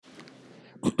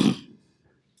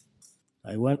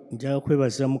Njaga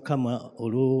kwebaza Mukama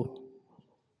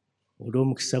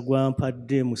olw'omukisa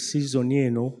gwampadde mu season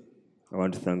eno. I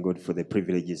want to thank God for the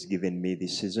privilege He's given me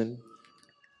this season.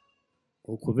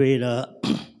 Okubeera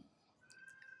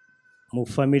mu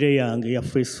family yange ya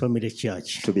Faith Family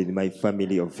Church. To be in my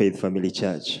family of Faith Family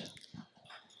Church.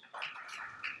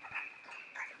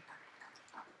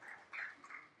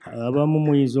 Abamu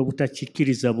muyinza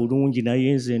obutakikkiriza bulungi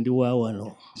naye nze ndi wa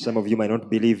wano. Some of you might not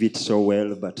believe it so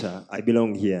well, but I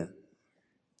belong here.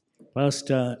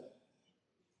 Pastor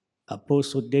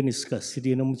Apostle Dennis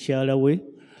Kasiri ne mukyala we.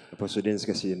 Apostle Dennis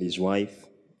Kasiri and his wife.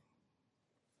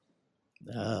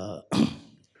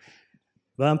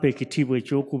 Bampa ekitiibwa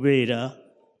ekyokubeera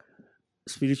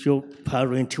spiritual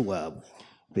parent waabwe.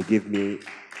 They give me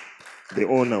the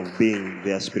honor of being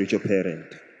their spiritual parent.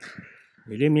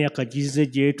 Era emyaka gize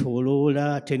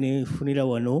gyetooloola ate nefunira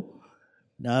wano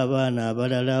n'abaana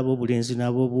abalala ab'obulenzi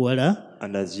n'ab'obuwala.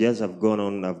 And as years have gone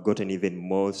on, I've gotten even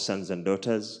more sons and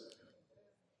daughters.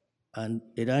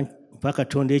 Era mpa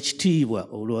Katonda ekitiibwa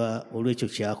olw'ekyo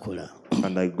ky'akola.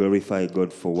 And I glorify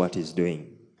God for what He's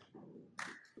doing.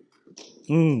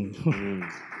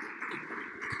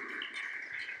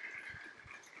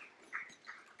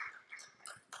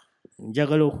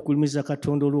 Njagala okugulumiza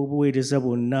Katonda olw'obuweereza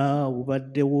bwonna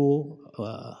obubaddewo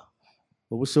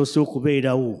obusoose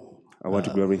okubeerawo. I want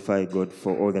to glorify God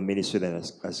for all the ministry that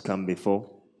has come before.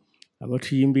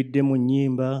 Abatuyimbidde mu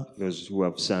nnyimba. Those who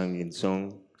have sung in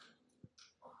song.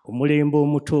 Omulembe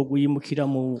omuto oguyimukira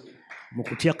mu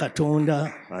kutya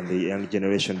Katonda. And the young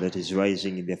generation that is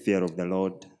rising in the fear of the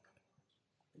Lord.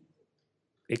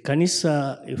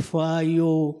 Ekkanisa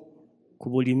efaayo ku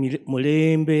buli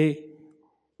mulembe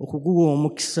okuguwa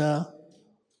omukisa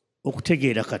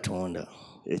okutegeera Katonda.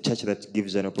 A church that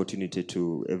gives an opportunity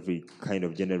to every kind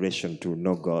of generation to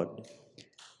know God.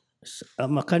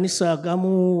 Amakanisa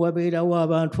agamu wabeerawo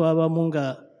abantu abamu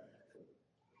nga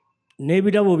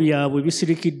n'ebirabo byabwe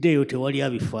bisirikiddeeyo tewali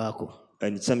abifaako.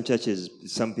 And in some churches,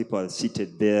 some people are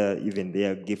seated there, even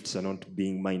their gifts are not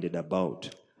being minded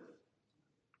about.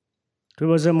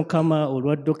 Twebaza Mukama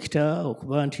olwa Dokita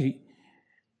okuba nti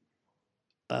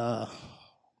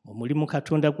omulimu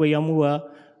Katonda gwe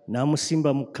yamuwa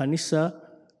n'amusimba mu kkanisa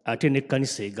ate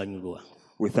n'ekkanisa eganyulwa.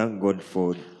 We thank God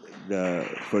for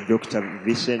Dr.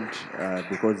 Vincent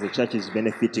because the church is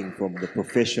benefiting from the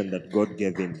profession that God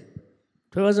gave him.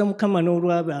 Twebaza Mukama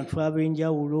n'olw'abantu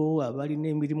ab'enjawulo abalina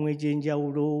emirimu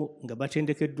egy'enjawulo nga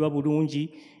batendekeddwa bulungi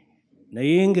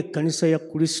naye ng'ekkanisa ya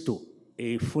Kristo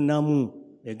efunamu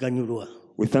eganyulwa.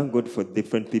 We thank God for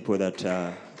different people that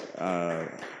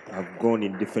have gone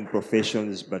in different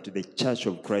professions, but the Church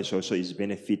of Christ also is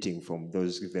benefiting from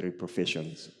those very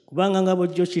professions. Kubanga nga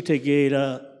bw'ojja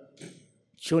okitegeera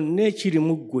kyonna ekiri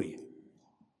mu ggwe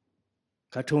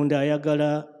Katonda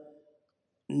ayagala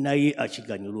naye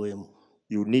akiganyulwemu.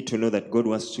 You need to know that God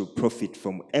wants to profit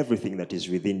from everything that is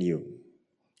within you.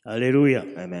 Hallelujah.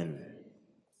 Amen.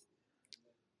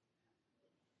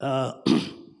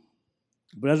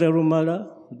 Brother Rumala.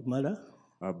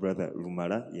 Our brother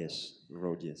Rumala, yes,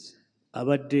 Rogers.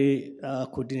 Abadde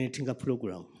coordinating a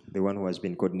program. The one who has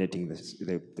been coordinating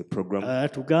the program.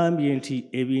 Tugambye nti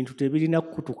ebintu tebirina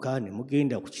kutuka ne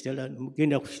mugenda ku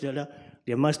kitala,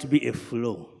 there must be a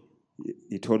flow.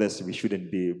 He told us we shouldn't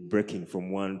be breaking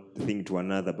from one thing to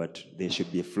another, but there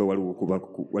should be a flow.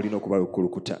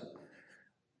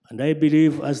 And I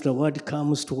believe as the word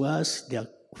comes to us, the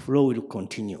flow will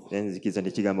continue.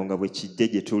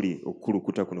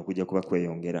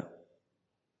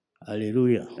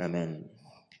 Hallelujah. Amen.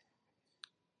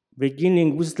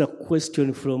 Beginning with the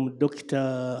question from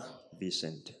Dr.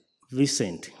 Vincent.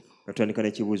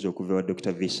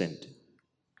 Dr. Vincent.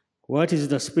 What is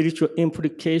the spiritual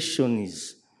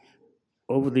implications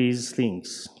of these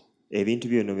things? Ebintu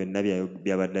byonna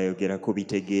byabadde ayogerako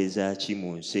bitegeeza ki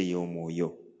mu nsi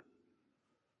ey'omwoyo?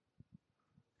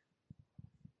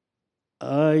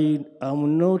 I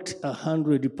am not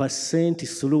 100%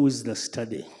 through with the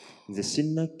study. Nze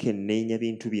sinnakenneenya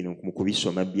bintu bino mu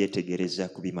kubisoma byetegereza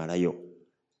kubimalayo.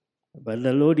 But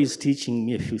the Lord is teaching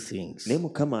me a few things. Naye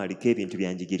Mukama aliko ebintu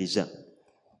byanjigiriza.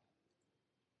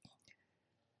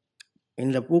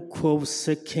 In the book of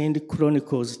 2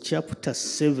 Chronicles chapter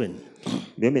 7.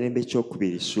 Byemirembe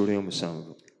ekyokubiri ssuula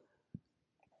y'omusanvu.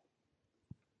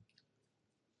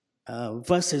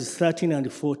 Verses 13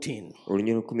 and 14.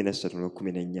 Olunyolo 13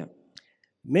 n'olukuminennya.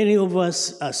 Many of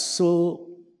us are so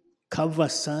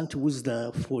conversant with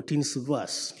the 14th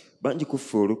verse. Bangi ku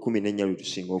ffe olukuminennya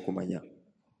lutusinga okumanya.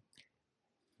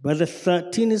 But the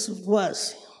 13th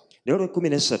verse naye olw'ekumi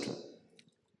n'essatu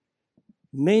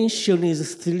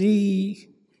mentions three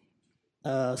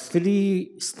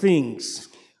three things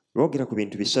boogera ku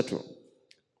bintu bisatu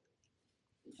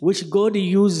which God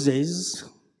uses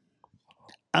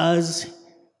as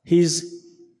his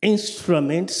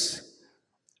instruments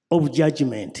of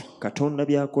judgment. Katonda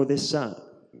byakozesa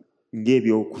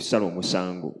ng'ebyokusala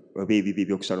omusango oba ebibi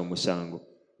ebyokusala omusango.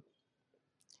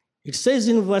 It says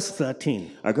in verse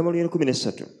 13, agamba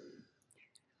 13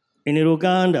 in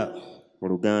Luganda, mu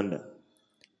Luganda,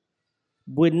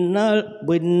 bwe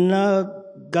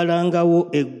nagalangawo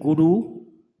eggulu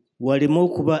waleme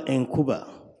okuba enkuba,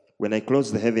 when I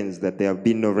close the heavens that there have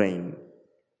been no rain,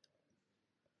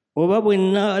 oba bwe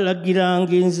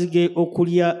nalagiranga enzige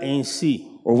okulya ensi,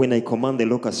 or when I command the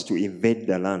locusts to invade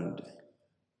the land,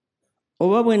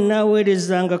 oba bwe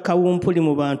naaweerezanga kawumpuli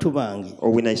mu bantu bange,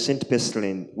 or when I sent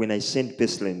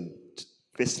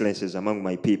pestilences among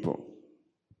my people.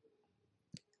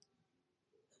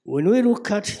 When we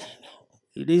look at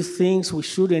these things, we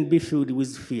shouldn't be filled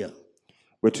with fear.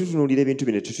 Bwe tutunuulira ebintu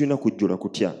bino tetulina kujjula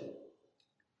kutya.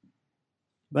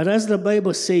 But as the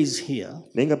Bible says here,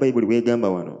 naye nga Bayibuli bw'egamba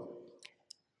wano,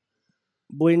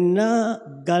 bwe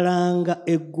nnagalanga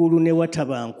eggulu ne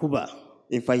wataba nkuba.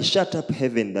 if I shut up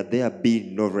heaven that there be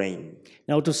no rain.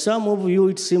 Now to some of you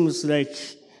it seems like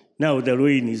now the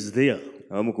rain is there.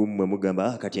 Abamu ku mmwe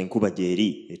mugamba kati enkuba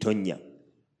gy'eri etonnya.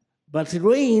 But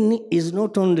rain is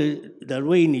not only the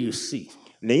rain you see.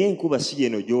 Naye enkuba si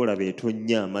eno gy'olaba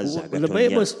etonnya amazzi The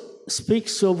Bible agatonnya.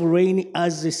 speaks of rain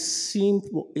as a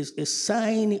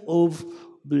sign of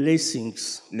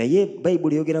blessings. Naye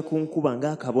Bayibuli yogera ku nkuba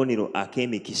ng'akabonero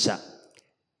ak'emikisa.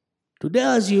 Today,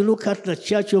 as you look at the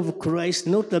Church of Christ,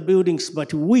 not the buildings,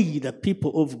 but we, the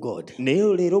people of God, Naye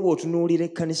leero bw'otunuulira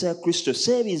ekkanisa ya Kristo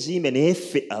si ebizimbe naye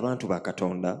ffe abantu ba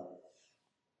Katonda,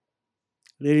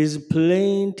 there is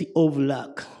plenty of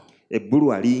lack.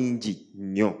 ebbulwa lingi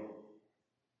nnyo.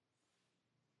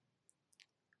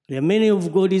 There are many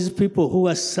of God's people who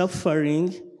are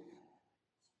suffering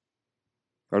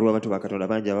Waliwo abantu ba Katonda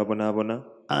bangi ababonaabona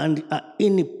and are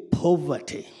in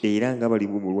poverty. era nga bali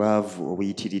mu bulwavu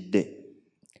obuyitiridde.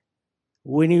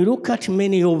 When you look at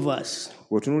many of us,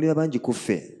 Bw'otunuulira bangi ku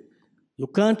ffe, you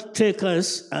can't take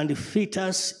us and fit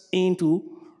us into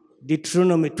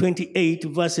Deuteronomy 28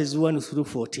 verses 1 through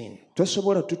 14.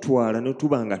 tosobola tutwala ne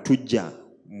tuba nga tujja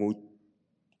mu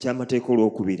kyamateeka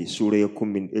olwokubiri ssuula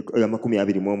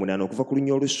ya28 okuva ku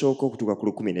lunya olusooka okutuuka ku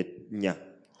 14.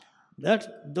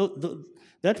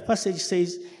 That passage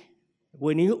says,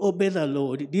 when you obey the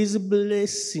Lord, these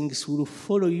blessings will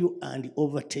follow you and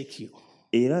overtake you.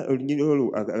 Era olunyiri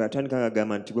olwo atandika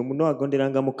ng'agamba nti bwe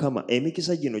munaagonderanga Mukama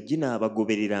emikisa gino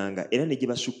ginaabagobereranga era ne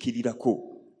gibasukkirirako.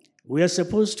 We are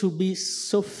supposed to be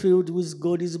so filled with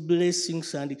God's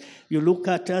blessings, and you look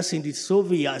at us and it's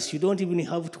obvious. You don't even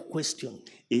have to question.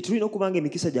 Tulina okubanga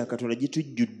emikisa gya Katonda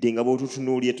gitujjudde nga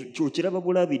bw'otutunuulye kiraba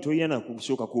bulabi tolina na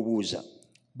kusooka kubuuza.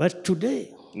 But today,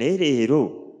 Naye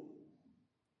leero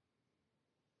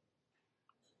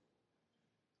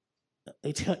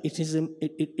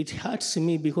it hurts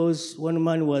me because one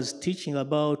man was teaching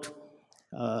about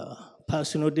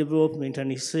personal development,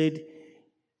 and he said,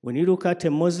 when you look at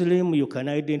a Muslim, you can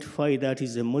identify that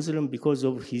he's a Muslim because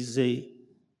of his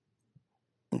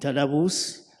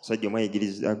interlabus. Sajja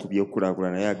omwayigiriza ku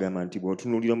by'okulaakulana naye agamba nti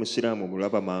bw'otunuulira omusiraamu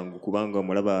omulaba mangu kubanga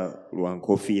omulaba lwa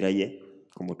nkoofiira ye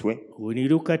ku mutwe. When you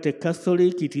look at a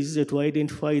Catholic, it is easy to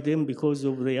identify them because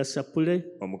of their sapule.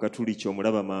 Omukatuliki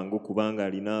omulaba mangu kubanga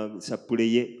alina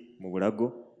sapule ye mu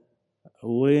bulago.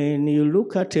 When you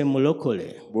look at a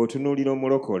Mulokole, Bw'otunuulira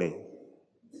omulokole,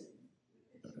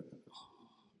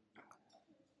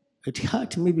 it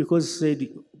hurt me because it said,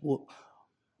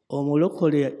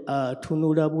 omulokole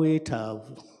atunula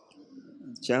bwetaavu.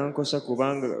 kyankosa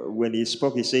kubanga when he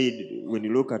spoke he said when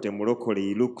you look at a mulokole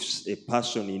he looks a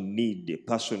person in need, a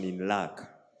person in lack.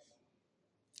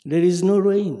 There is no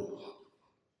rain.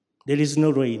 There is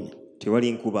no rain.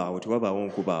 Tewali nkubaawo, tewabaawo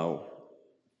nkubaawo.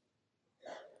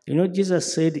 You know,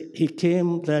 Jesus said he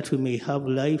came that we may have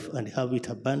life and have it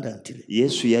abundantly.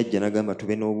 Yesu yajja n'agamba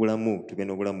tube n'obulamu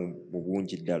mu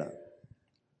bungi ddala.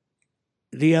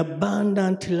 The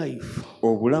abundant life.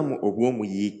 Obulamu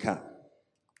obw'omuyiika.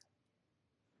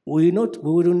 We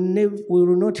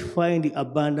will not find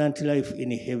abundant life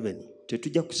in heaven.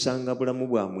 Tetujja kusanga bulamu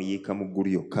bwa muyiika mu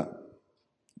ggulu yokka.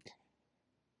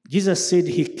 Jesus said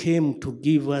he came to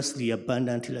give us the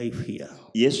abundant life here.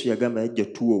 Yesu yagamba yajja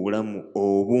tuwa obulamu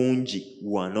obungi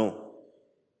wano.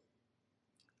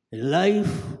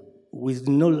 Life with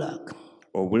no lack.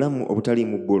 Obulamu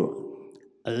obutaliimu bbulwa.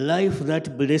 A life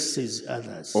that blesses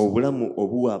others. Obulamu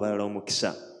obuwa abalala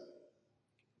omukisa.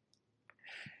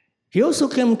 He also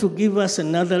came to give us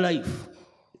another life.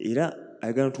 Era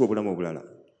ayagala ntuwa obulamu obulala,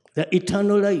 the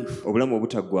eternal life, obulamu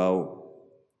obutaggwaawo,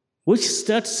 which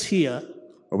starts here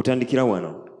obutandikira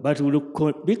wano but will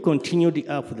be continued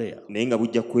up there. naye nga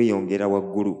bujja kweyongera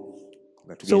waggulu.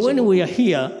 So when we are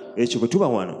here, ekyo bwe tuba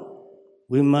wano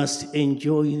we must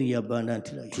enjoy the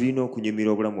abundant life. tulina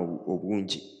okunyumira obulamu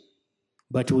obungi,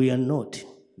 But we are not,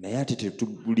 naye ate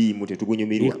tetubuliimu,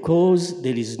 tetubunyumirwa because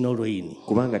there is no rain.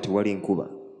 kubanga tewali nkuba.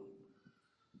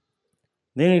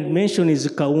 Then it mentions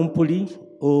Kaumpuli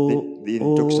Then it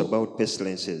talks about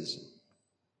pestilences,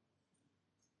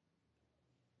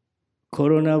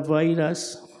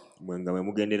 coronavirus nga mwe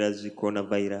mugendera zi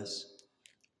coronavirus,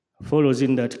 follows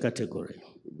in that category.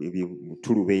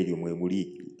 tuluba eryo mwe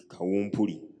muli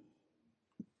kawumpuli.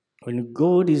 When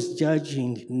God is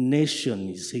judging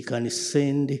nations, he can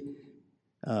send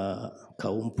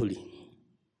Kaumpuli.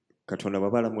 Katonda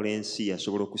bw'aba alamula ensi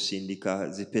asobola okusindika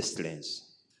zi pestilence.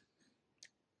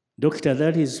 Doctor,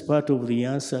 that is part of the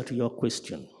answer to your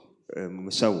question.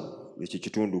 Musawo, ekyo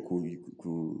kitundu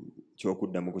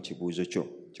ky'okuddamu ku kibuuzo kyo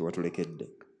kye watulekedde.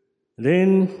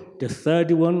 Then the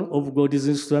third one of God's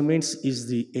instruments is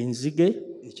the enzige.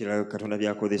 Ekirala Katonda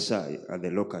by'akozesa are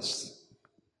the locusts.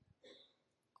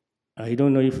 I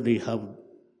don't know if they have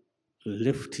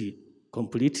left it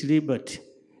completely, but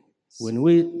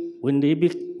when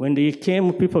they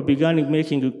came, people began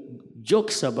making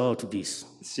jokes about this.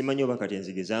 Simanyi oba kati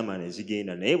enzige z'amaana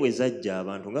ezigenda, naye bwe zajja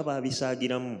abantu nga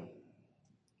baabisaagiramu.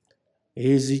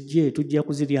 Ezije tujja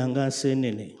kuziryanga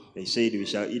nseenene. They said we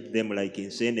shall eat them like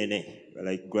enseenene,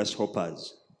 like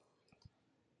grasshoppers.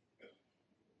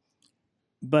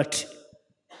 But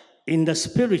in the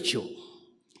spiritual,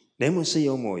 Naye mu nsi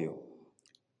ey'omwoyo,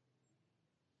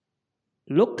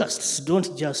 locusts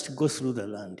don't just go through the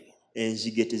land.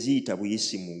 enzige teziyita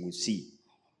buyisi mu nsi.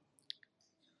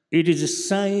 It is a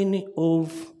sign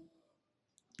of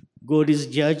God's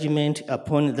judgment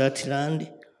upon that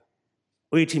land,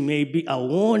 or it may be a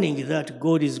warning that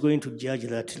God is going to judge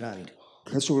that land.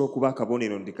 Kasobola okuba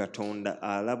akabonero nti Katonda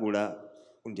alabula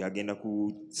nti agenda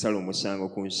kusala omusango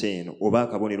ku nsi eno, oba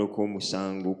akabonero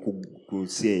k'omusango ku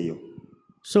nsi eyo.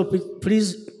 So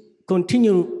please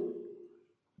continue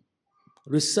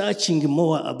researching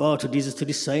more about these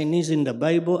three signs in the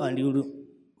Bible, and you will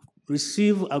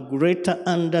receive a greater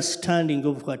understanding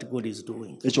of what God is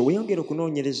doing. Ekyo weeyongera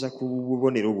okunoonyereza ku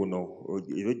bubonero buno,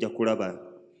 era ojja kulaba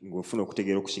ng'ofuna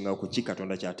okutegeera okusingawo ku ki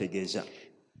Katonda ky'ategeeza.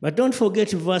 But don't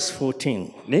forget verse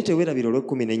 14. Naye teweerabira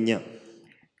olw'ekumi.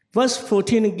 Verse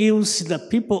 14 gives the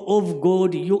people of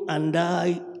God, you and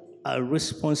I, a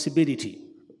responsibility.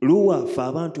 Luwa ffe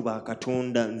abantu ba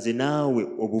Katonda, nze naawe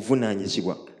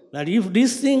obuvunaanyizibwa. That if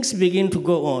these things begin to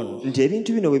go on, Nti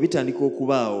ebintu bino bwe bitandika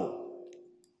okubaawo,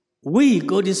 we,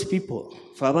 God's people,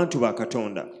 ffe abantu ba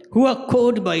Katonda who are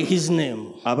called by his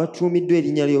name, abatuumiddwa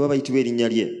erinnya lye oba bayitibwa erinnya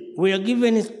lye, we are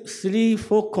given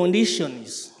 3-4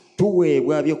 conditions.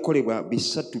 tuweebwa by'okukolebwa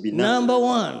bisatu bina. Number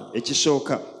 1,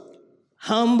 Ekisooka,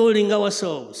 humbling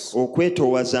ourselves,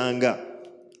 okwetoowazanga,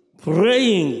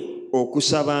 praying,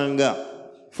 okusabanga,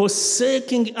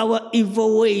 forsaking our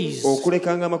evil ways.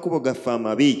 okulekanga amakubo gaffe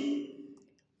amabi.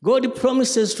 God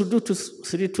promises to do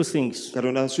two things.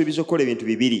 Katonda asuubiza okukola ebintu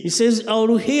bibiri. He says, I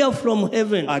will hear from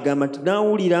heaven, Agamba nti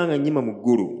naawulira nga nnyima mu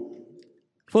ggulu,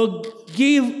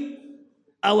 forgive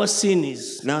our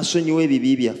sins, n'asonyiwa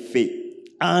ebibi byaffe,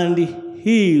 and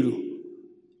heal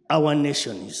our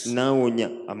nations. n'awonya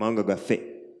amawanga gaffe.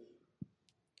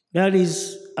 That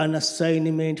is an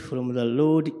assignment from the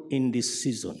Lord in this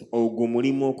season. Ogwo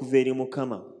mulimu okuva eri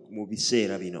Mukama mu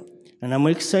biseera bino. And I'm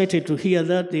excited to hear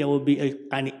that there will be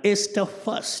an Easter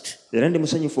fast. Era ndi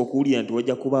musanyufu okuwulira nti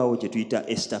wajja kubaawo kye tuyita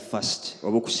Easter fast,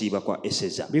 oba okusiiba kwa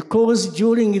Eseza. Because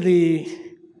during the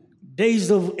days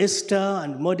of Esther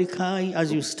and Mordecai,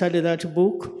 as you study that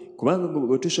book, Kubanga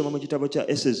bwe tusoma mu kitabo kya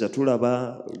Eseza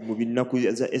tulaba mu binaku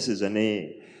za Eseza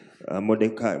ne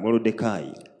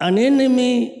Mordecai. an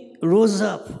enemy rose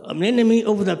up, an enemy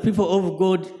of the people of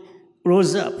God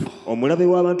rose up. Omulabe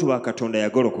w'abantu ba Katonda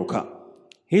yagolokoka.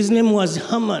 His name was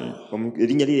Haman,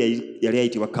 Erinnya lye yali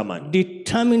ayitibwa Kamani.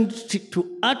 determined to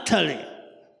utterly,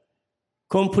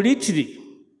 completely.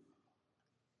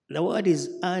 The word is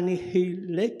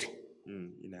annihilate.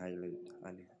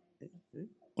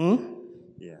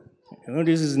 Yeah. You know,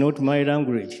 this is not my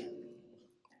language.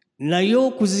 Naye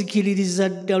okuzikiririza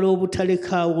ddala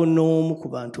obutalekaawo n'omu ku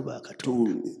bantu ba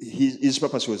Katonda. His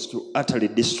purpose was to utterly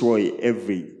destroy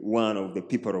every one of the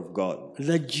people of God.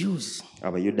 The Jews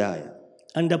Abayudaaya.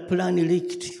 and the plan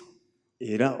leaked.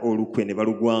 Era olukwe ne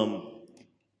balugwamu.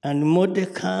 And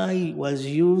Mordecai was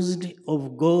used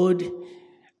of God,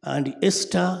 and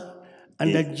Esther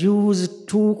And the Jews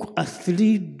took a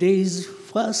 3 days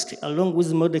fast along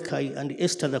with Mordecai and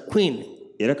Esther the queen.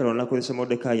 Era Katonda n'akozesa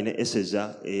Mordecai ne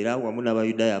Eseza era wamu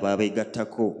n'Abayudaaya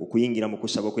ababeegattako okuyingira mu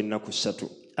kusaba kw'ennaku 3.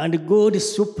 And God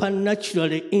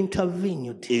supernaturally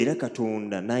intervened. Era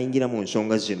Katonda n'ayingira mu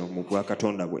nsonga zino mu bwa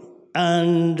Katonda bwe.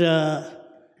 And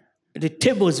the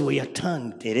tables were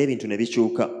turned Era ebintu ne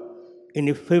bikyuka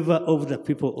in favor of the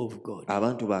people of God.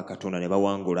 abantu ba Katonda ne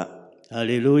bawangula.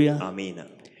 Hallelujah. Amiina.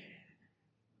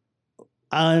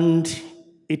 And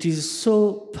it is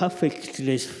so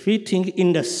perfectly fitting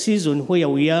in the season where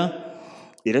we are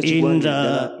Era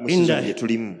kigwanira mu season gye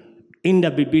tulimu. in the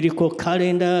biblical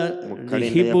calendar, the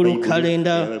Hebrew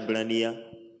calendar,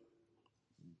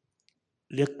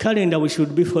 the calendar we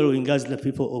should be following as the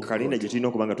people of kalenda God. gye tulina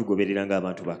okuba nga tugoberera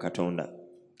ng'abantu ba Katonda.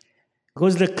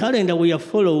 Because the calendar we are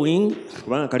following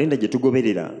Kubanga kalenda gye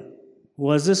tugoberera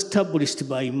was established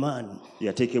by man.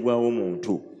 yateekebwawo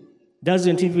muntu.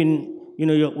 Doesn't even,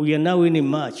 we are now in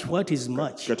March. What is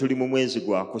March? Nga tuli mu mwezi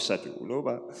gwa 3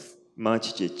 olwoba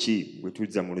March kye ki bwe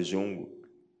tuzza mu Luzungu.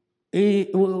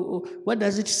 What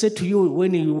does it say to you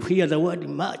when you hear the word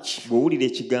March? Bw'owulira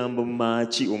ekigambo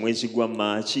Maachi, omwezi gwa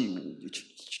Maachi,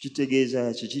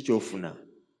 kitegeeza kiki ky'ofuna?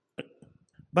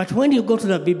 But when you go to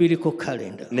the biblical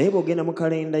calendar, Naye bw'ogenda mu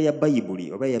kalenda ya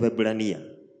Bayibuli oba y'Abaebbulaniya,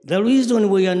 the reason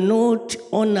we are not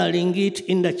honoring it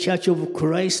in the Church of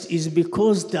Christ is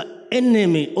because the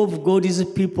enemy of God's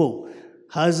people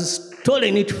has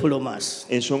stolen it from us.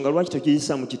 ensonga lwaki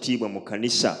tokiyisa mu kitiibwa mu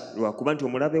kanisa lwakuba nti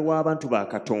omulabe w'abantu ba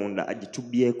Katonda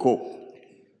agitubyeko.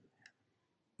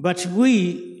 But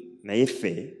we, Naye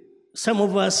ffe some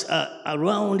of us are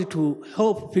around to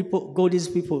help people, God's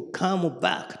people, come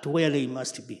back to where they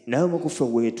must be. naye mu kuffe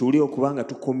weetuli okuba nga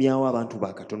tukomyawo abantu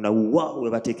ba Katonda wa we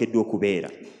bateekeddwa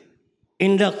okubeera.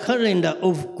 In the calendar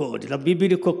of God, the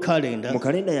biblical Mu calendar,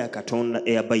 kalenda ya Katonda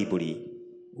eya Bayibuli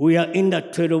we are in the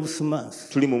 12th month.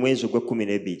 tuli mu mwezi ogwa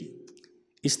 12,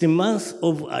 It's the month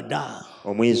of Adar,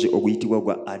 omwezi oguyitibwa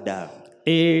gwa Adar.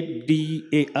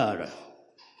 A-D-A-R.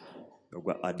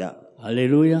 Ogwa Adar.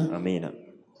 Hallelujah. Amiina.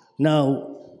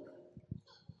 Now,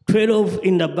 12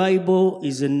 in the Bible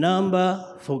is a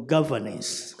number for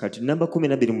governance. Kati namba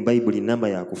 12 mu Bayibuli namba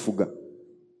ya kufuga.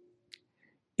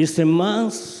 It's a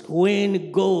month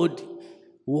when God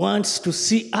wants to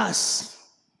see us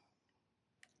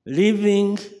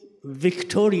living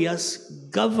victorious,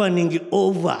 governing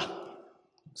over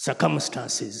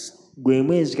circumstances. Gwe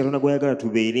mwezi Katonda gwayagala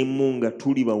tubeeremu nga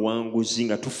tuli bawanguzi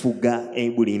nga tufuga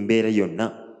buli mbeera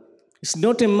yonna. It's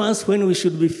not a month when we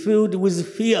should be filled with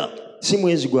fear Si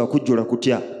mwezi gwa kujjula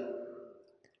kutya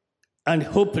and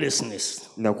hopelessness.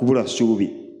 na kubula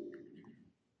ssuubi.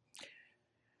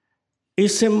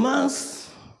 It's a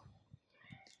month,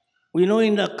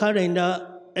 in the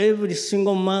calendar, every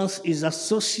single month is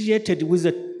associated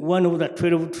with one of the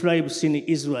 12 tribes in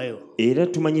Israel. Era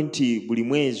tumanyi nti buli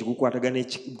mwezi gukwatagana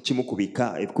kimu ku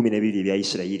bika 12 ebya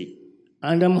Isirayiri.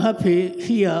 And I'm happy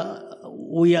here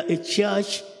we are a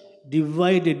church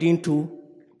divided into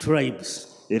tribes.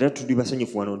 Era tuli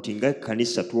basanyufu wano nti nga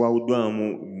kanisa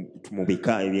twawuddwamu mu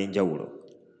bika eby'enjawulo.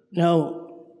 Now,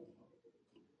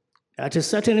 at a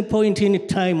certain point in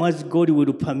time, as God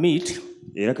will permit,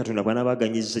 Era Katonda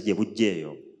bw'anaabaganyizza gye bujja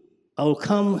eyo, I'll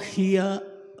come here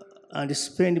and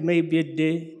spend maybe a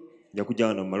day. nja kujja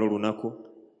wano mmale olunaku.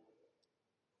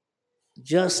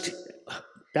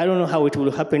 I don't know how it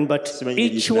will happen, but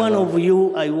each one of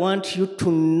you, I want you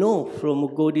to know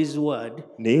from God's word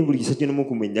Naye buli kisa kyonna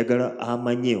mukumwe njagala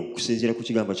amanye okusinziira ku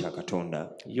kigambo kya Katonda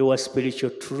your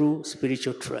true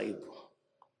spiritual tribe.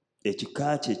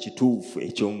 ekika kye ekituufu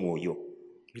eky'omwoyo.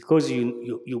 Because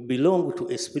you belong to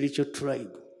a spiritual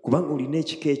tribe. Kubanga olina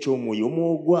ekika eky'omwoyo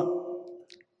omwogwa.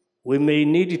 We may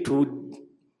need to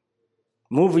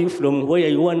move you from where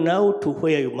you are now to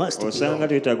where you must be. Osanga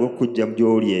twetaaga okujja mu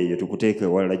gy'oli eyo tukuteeke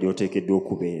ewalala gy'oteekeddwa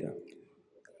okubeera.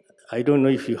 I don't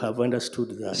know if you have understood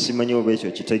that. Simanyi oba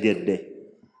ekyo kitegedde.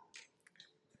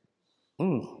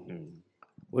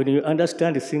 When you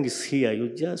understand things here, you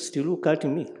just look at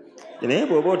me. Naye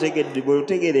bw'oba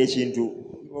otegeera ekintu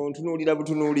ontunuulira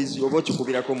butunuulizi oba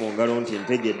okikubirako mu ngalo nti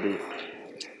ntegedde.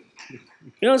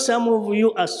 Some of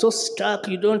you are so stuck,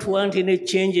 you don't want any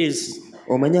changes.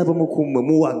 Omanyi abamu ku mmwe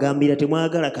muwagambira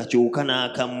temwagala kakyuka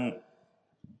n'akamu.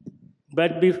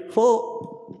 But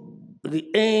before the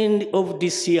end of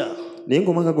this year, Naye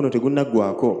ng'omwaka guno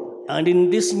tegunnaggwako, and in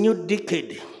this new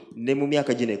decade, ne mu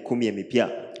myaka gino 10 emipya,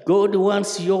 God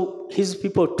wants his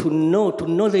people to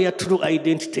know their true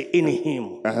identity in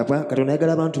him. Katonda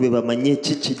ayagala abantu be bamanye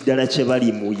kiki ddala kye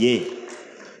bali mu ye.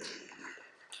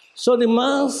 So the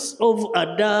month of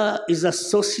Adar is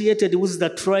associated with the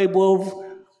tribe of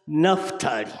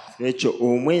Naphtali. Ekyo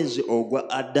omwezi ogwa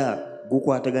Adda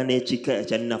gukwatagana n'ekika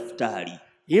kya Naphtali.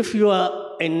 If you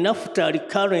are a Naphtali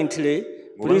currently,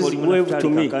 please wave to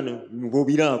me.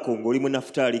 Ng'obirako ng'oli mu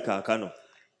Naphtali kaakano.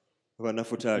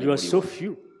 You are so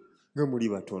few. Nga muli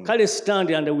batono. Kale stand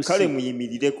and we Kale see.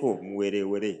 muyimirireko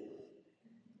muwerewere.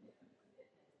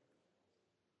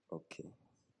 Okay.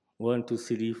 1, 2,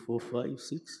 3, 4, 5,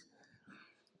 6.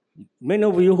 Many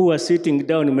of you who are sitting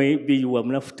down, maybe you are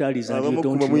Naphtalis and you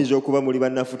don't know. Muyinza okuba muli ba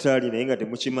Naphtali naye nga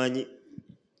temukimanyi.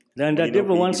 And the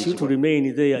devil wants you to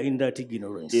remain there in that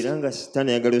ignorance. Era nga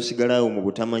Sitaani ayagala osigalawo mu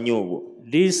butamanyi obwo.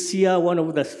 This year, one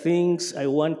of the things I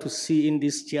want to see in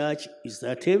this church is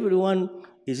that everyone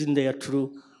is in their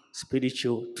true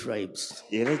spiritual tribes.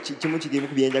 Era kimu kirimu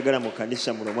ku bye njagala mu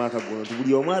kanisa muno mwaka guno nti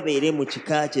buli omu abeere mu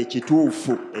kika kye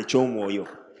ekituufu eky'omwoyo.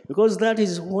 Because that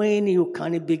is when you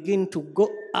can begin to go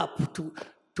up,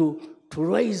 to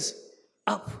rise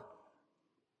up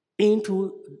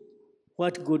into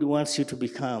what God wants you to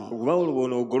become. Okuba olwo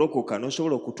ogolokoka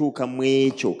n'osobola okutuuka mu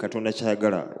ekyo Katonda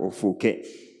ky'ayagala ofuuke.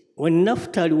 When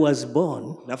Naphtali was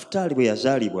born, Naphtali bwe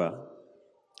yazaalibwa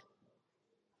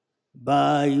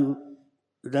by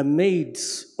the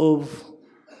maids of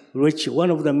Rachel,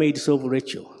 one of the maids of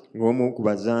Rachel. Ng'omu ku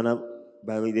bazaana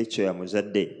ba Rachel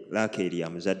yamuzadde, Rakeeri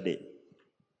yamuzadde.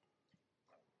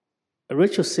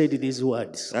 Rachel said these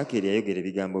words Rakeeri yayogera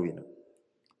ebigambo bino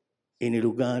in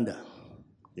Luganda.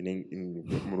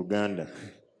 Mu Luganda.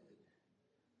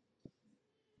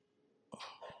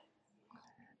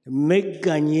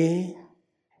 Megganye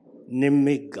ne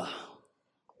megga.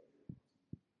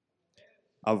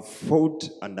 I've fought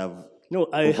and I've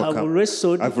I have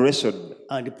wrestled. I've wrestled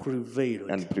and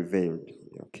prevailed.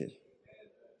 Okay.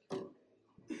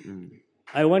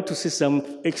 I want to see some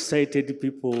excited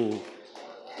people.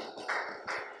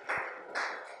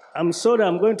 I'm sorry,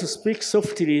 I'm going to speak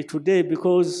softly today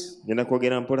because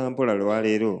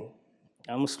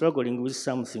I'm struggling with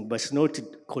something, but it's not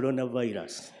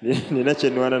coronavirus.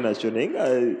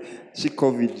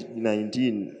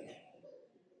 COVID-19.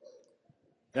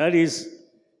 That is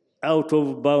out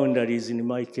of boundaries in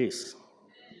my case.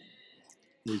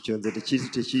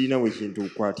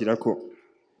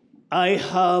 I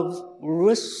have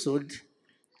wrestled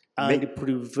and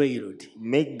prevailed.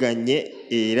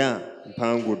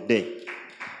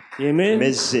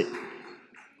 Amen.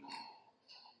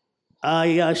 I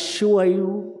assure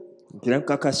you,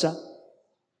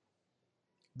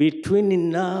 between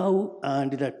now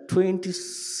and the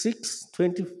 26th,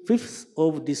 25th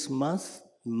of this month,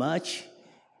 March,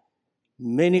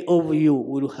 many of you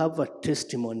will have a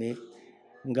testimony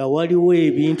nga waliwo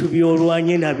ebintu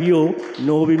by'olwanye nabyo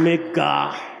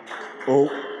n'obimegga.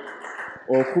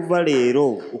 Okuva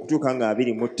leero okutuuka nga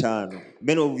 25,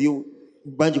 many of you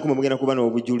bangi kuma mugenda kuba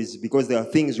n'obujulizi because there are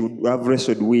things you would have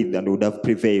wrestled with and would have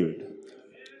prevailed.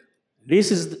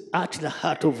 This is at the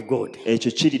heart of God.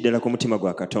 Ekyo kiri ddala ku mutima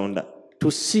gwa Katonda.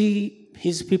 To see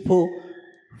his people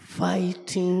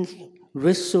fighting,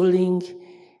 wrestling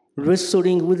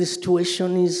with the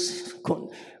situations,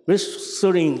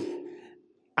 wrestling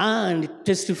and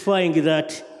testifying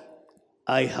that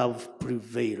I have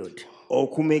prevailed.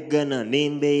 Okumeggana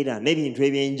n'embeera n'ebintu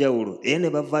ebyenjawulo era ne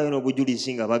bavaayo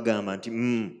n'obujulizi nga bagamba nti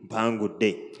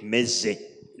mpangudde mezze.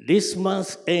 This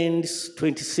month ends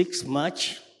 26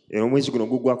 March. Era omwezi guno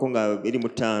guggwako nga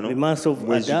 25. The month of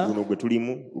Adar. Guno gwe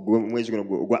tulimu omwezi guno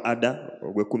ogwa Adar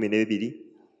ogw'12.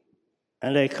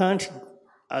 And I can't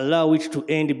allow it to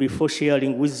end before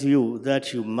sharing with you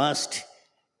that you must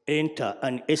enter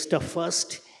an Esther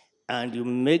fast and you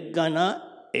meggana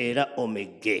era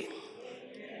omegge.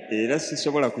 Era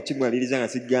sisobola kukimwaliriza nga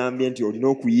sigambye nti olina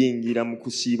okuyingira mu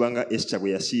kusiiba nga Esther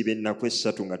bwe yasiiba ennaku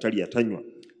 3 nga talya tanywa.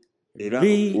 Era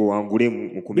owangule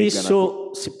mu kumeggana. Be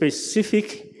so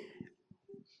specific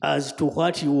as to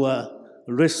what you are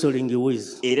wrestling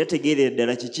with. Era tegeerera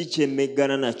ddala kiki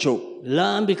ky'emeggana nakyo.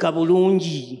 Lambika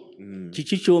bulungi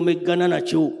kiki ky'omeggana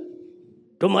nakyo.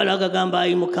 Tomala gagamba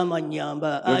ayi Mukama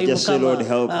nnyamba, ayi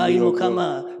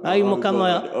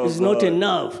Mukama is not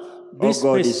enough. Be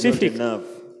specific.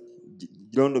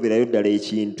 Londoberayo ddala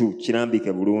ekintu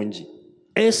kirambike bulungi.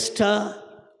 Esther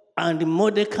and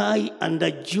Mordecai and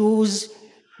the Jews,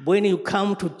 when you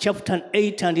come to chapter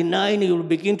 8 and 9, you will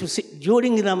begin to see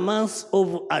during the month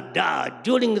of Adar,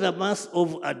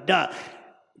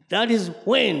 that is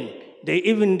when they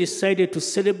even decided to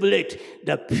celebrate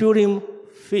the Purim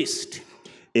feast.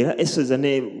 Era Esther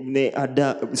ne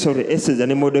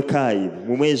Mordecai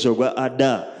mu mwezi ogwa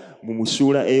Adar mu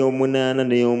musuula ey'omunaana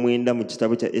n'ey'omwenda mu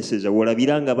kitabo kya Esther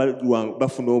wolabira nga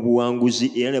bafuna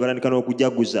obuwanguzi era ne batandika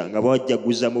n'okujaguza nga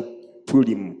bajaguza mu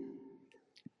Purim.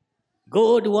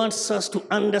 God wants us to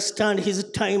understand his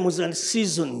times and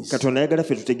seasons. Katonda ayagala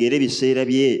ffe tutegeere ebiseera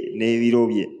bye n'ebiro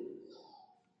bye.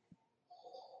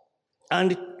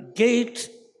 And get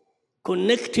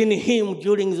connecting him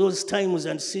during those times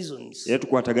and seasons. Era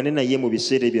tukwatagane naye mu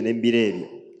biseera ebyo n'ebiro ebyo.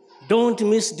 Don't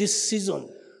miss this season.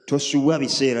 Tosuwa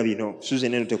biseera bino.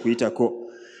 Susan eno tekuyitako.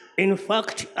 In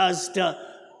fact, as the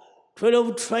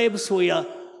 12 tribes were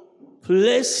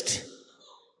placed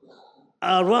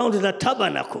around the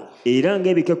tabernacle, Era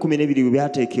ng'ebika 12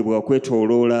 byateekebwa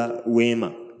okwetooloola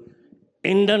weema.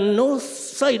 in the north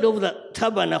side of the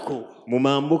tabernacle, Mu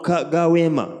mambuka ga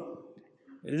weema,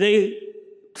 the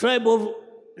tribe of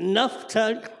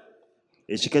Naphtali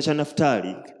ekika kya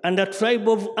Nafutaali and the tribe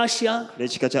of Asher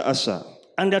n'ekika kya Asa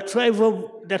and the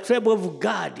tribe of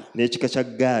Gad n'ekika kya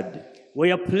Gaadi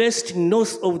were placed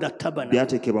north of the tabernacle.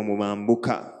 byateekebwa mu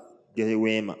mambuka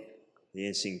g'eweema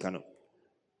ey'ensinkano.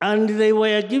 And they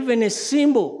were given a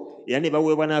symbol, Era ne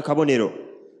baweebwa n'akabonero,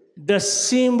 the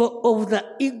symbol of the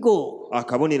eagle.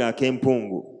 akabonero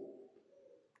ak'empungu.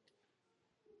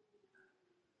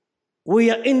 We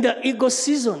are in the eagle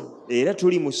season. Era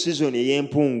tuli mu sizoni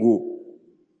ey'empungu.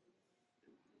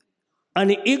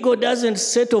 An eagle doesn't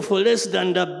settle for less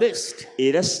than the best.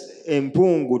 Era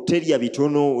empungu terya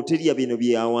bitono, terya bino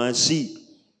bya wansi.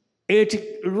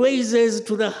 It raises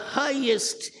to the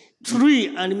highest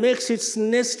tree and makes its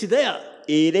nest there.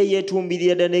 Era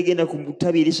yeetumbirira ddala n'egenda ku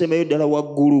ttabi erisemayo ddala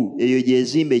waggulu, eyo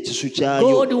gyezimba ekisu kyayo.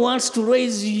 God wants to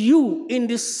raise you in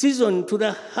this season to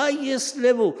the highest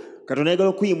level, Katonda ayagala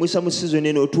okuyimusa mu sizoni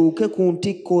eno otuuke ku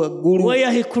ntikko waggulu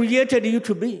where he created you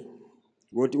to be.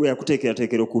 we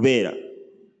yakuteekerateekera okubeera.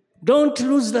 Don't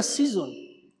lose the season.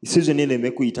 Sizoni eno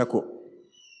emekuyitako.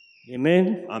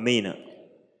 Amen. Amiina.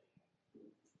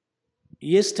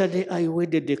 Yesterday I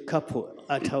wedded a couple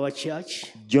at our church.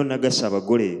 Jjo nagasa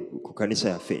abagole ku kanisa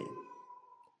yaffe.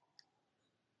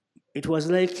 It was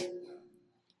like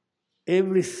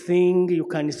everything you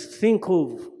can think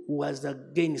of was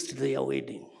against their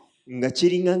wedding. Nga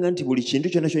kiringanga nti buli kintu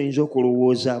kyonna ky'oyinza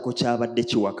okulowoozaako kyabadde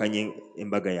kiwakanye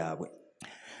embaga yaabwe.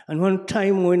 And one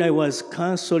time when I was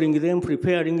counseling them,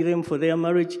 preparing them for their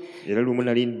marriage, Era lumu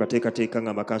nali bateekateeka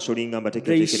nga bakansolinga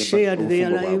they shared their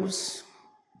lives.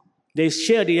 They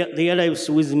shared their lives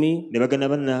with me. ne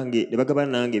bagabana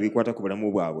nange ebikwata ku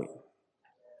bulamu bwabwe.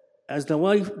 As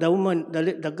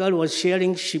the girl was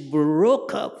sharing, she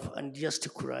broke up and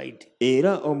just cried.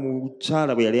 Era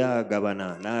omukyala bwe yali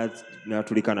agabana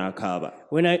n'atulika n'akaaba.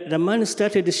 When the man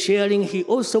started sharing, he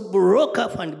also broke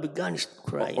up and began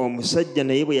crying. Omusajja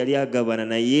naye bwe yali agabana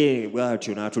naye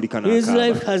bw'atyo n'atulika His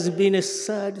life n'akaaba. has been a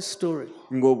sad story.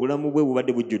 Ng'obulamu bwe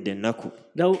bubadde bujjudde ennaku.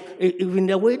 In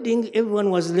the wedding, everyone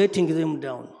was letting them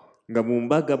down. Nga mu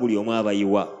mbaga buli omu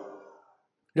abayiwa.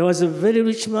 There was a very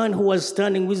rich man who was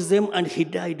standing with them and he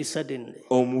died suddenly.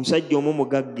 Omusajja omu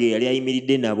omugagga yali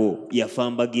ayimiridde nabo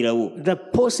yafa mbagirawo. The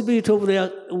possibility of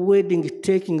their wedding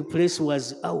taking place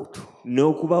was out.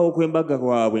 N'okubaawo kw'embaga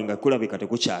kwabwe nga kulabika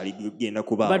tekukyali genda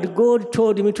kubaawo. But God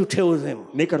told me to tell them,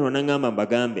 Ne Katonda n'aŋŋamba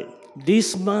mbagambe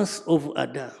this month of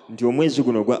Adar, nti omwezi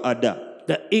guno gwa Ada,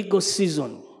 the eagle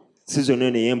season, sizoni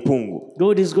eno ey'empungu,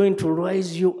 God is going to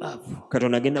rise you up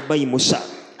Katonda agenda bayimusa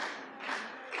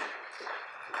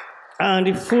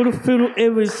and fulfill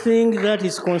everything that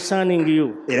is concerning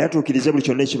you. era atuukirize buli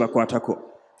kyonna ekibakwatako.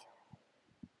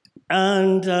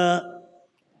 And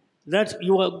that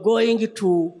you are going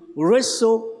to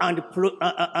wrestle and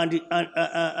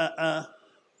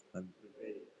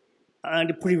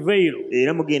prevail.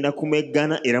 Era mugenda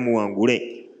kumeggana era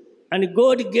muwangule. And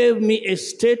God gave me a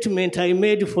statement I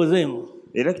made for them.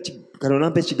 Era Katonda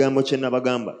ampa ekigambo kye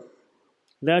nabagamba.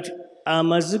 That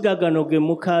amaziga gano ge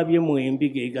mukaabye mwembi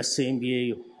ge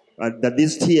gasembyeyo. That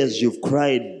these tears you've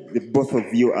cried, the both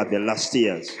of you are the last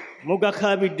tears.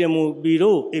 Mugakaabidde mu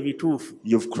biro ebituufu.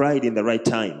 You've cried in the right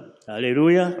time.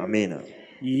 Hallelujah. Amen.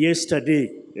 Yesterday,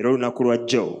 Era olunaku lwa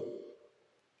jjo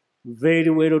very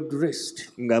well dressed,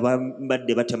 nga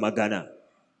badde batemagana.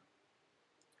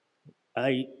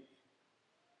 I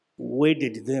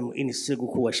wedded them in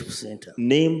Seguku Worship Center.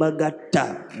 Ne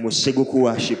mbagatta mu Seguku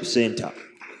Worship Center.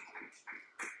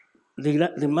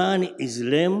 The man is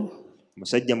lame.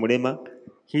 Musajja mulema.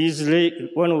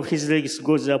 One of his legs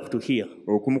goes up to here.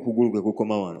 Okumu kugulu gwe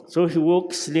kukoma wano. So he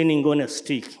walks leaning on a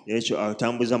stick. Ekyo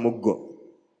atambuza muggo.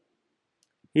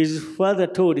 His father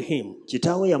told him,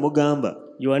 Kitaawe yamugamba,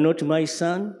 you are not my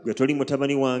son. gwe toli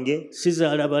mutabani wange.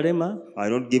 Sizaala balema. I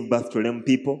don't give birth to lame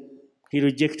people. He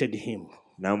rejected him.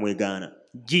 N'amwegaana.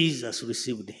 Jesus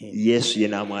received him. Yesu ye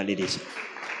n'amwaniriza.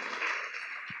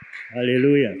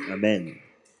 Hallelujah. Amen.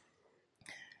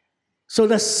 So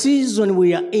the season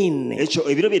we are in, Ekyo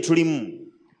ebiro bye tulimu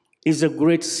is a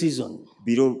great season.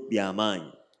 Biro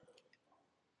by'amaanyi.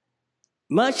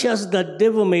 Much as the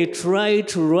devil may try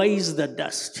to raise the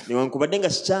dust, Newankubadde nga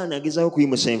Sitaani agezaako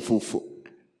okuyimusa enfuufu,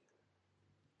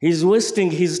 he's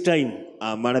wasting his time.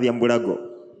 amala bya mbulago.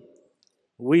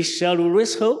 We shall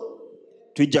wrestle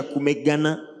Tujja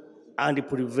kumeggana and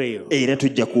prevail. era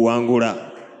tujja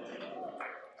kuwangula.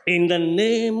 In the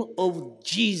name of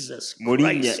Jesus Mu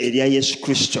linnya Christ, erya Yesu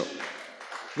Kristo,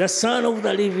 the Son of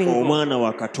the living God, omwana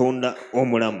wa Katonda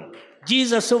omulamu,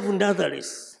 Jesus of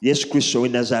Nazareth, Yesu Kristo w'e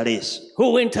Nazaaleesi,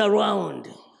 who went around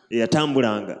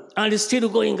eyatambulanga and is still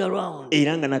going around,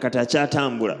 era nga nakati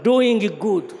akyatambula doing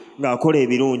good, ng'akola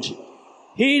ebirungi,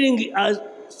 healing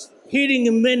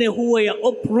many who were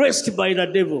oppressed by the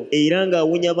devil. era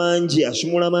ng'awonya bangi,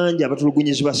 asumula bangi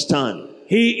abatulugunyizibwa Sitaani.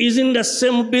 He is in the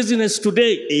same business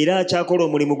today, Era akyakola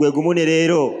omulimu gwe gumu ne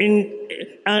leero,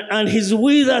 and he's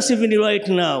with us even right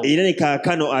now. era ne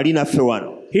kaakano ali naffe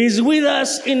wano. He's with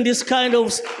us in this kind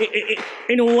of,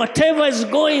 in whatever is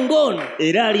going on.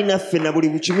 Era ali naffe na buli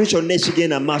kimu kyonna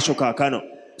ekigenda mu maaso kaakano.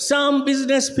 Some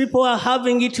business people are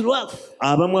having it rough.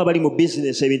 Abamu abali mu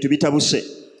bizinesi ebintu bitabuse.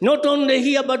 Not only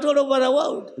here but all over the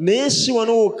world. Naye si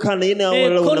wano wokka naye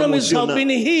n'awalala wonna mu Economies nsi have yonna. been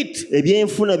hit.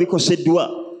 Ebyenfuna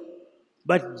bikoseddwa.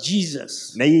 But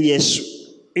Jesus Naye Yesu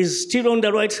is still on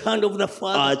the right hand of the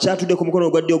Father. akyatudde ku mukono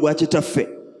ogwa ddyo ogwa Kitaffe.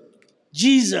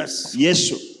 Jesus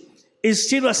Yesu is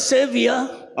still a Savior,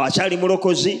 akyali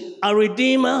mulokozi, a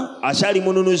Redeemer, akyali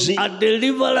mununuzi, a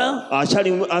Deliverer,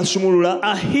 akyali asumulula,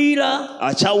 a Healer.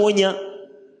 akyawonya.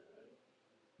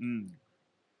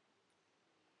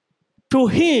 To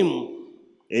Him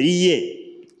Eri ye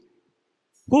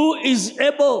who is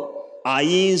able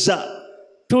ayinza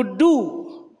to do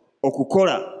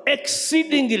okukola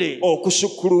exceedingly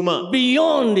okusukkuluma,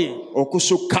 beyond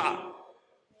okusukka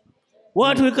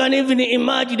what we can even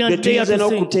imagine and dare tuyinza to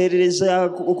think.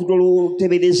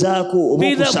 n'okuteeberezaako oba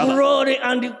Be the okusaba. glory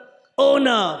and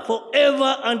honor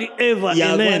forever and ever.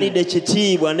 Amen. Yagwanidde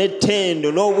ekitiibwa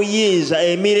n'ettendo n'obuyinza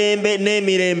emirembe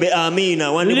n'emirembe.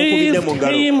 Amiina. Wandimukubidde mu Lift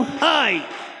ngalo. him high.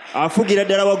 Afugira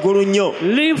ddala waggulu nnyo.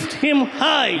 Lift him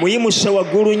high. Muyimuse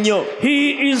waggulu nnyo.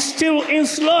 He is still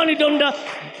enthroned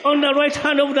on the right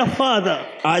hand of the Father,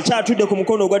 Akyatudde ku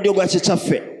mukono ogwa ddyo ogwa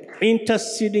Kitaffe,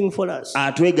 interceding for us.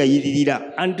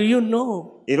 atwegayiririra. And do you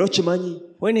know, Era okimanyi,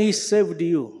 when He saved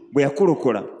you, bwe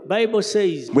yakulokola, Bible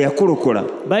says,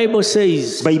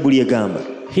 Bayibuli egamba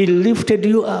He lifted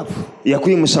you up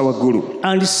yakuyimusa waggulu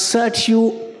and set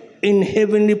you in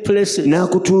heavenly places.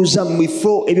 n'akutuuza mu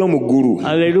bifo eby'omu ggulu.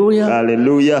 Hallelujah.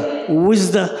 Haleluya.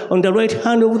 On the right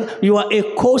hand of, you are a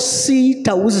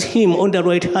co-seater with Him on the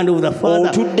right hand of the Father.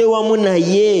 Otudde wamu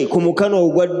naye ku mukono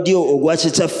ogwa ddyo ogwa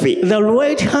Kitaffe. The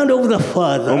right hand of the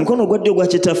Father Omukono ogwa ddyo ogwa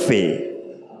Kitaffe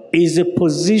is a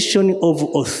position of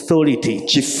authority.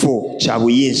 kifo kya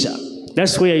buyinza.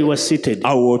 That's where you are seated.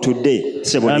 Awo otudde.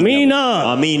 Amiina.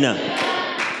 Amiina.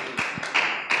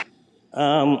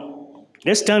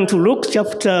 Let's turn to Luke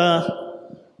chapter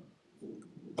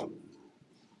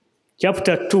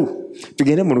 2.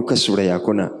 Tugende mu Luka ssuula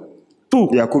yakuna.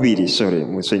 2. Yakubiri, sorry,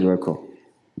 musonyiweko.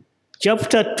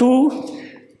 Chapter 2.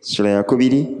 Ssuula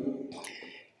yakubiri.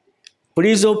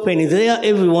 Please open there,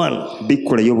 everyone.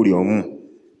 Bikkulayo buli omu.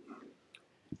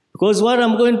 Because what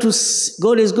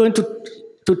God is going to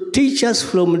teach us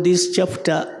from this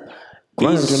chapter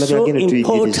is so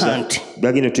important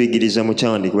Bagenda tuyigiriza mu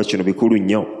kyawandiikibwa kino bikulu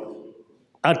nnyo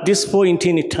at this point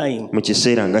in time. mu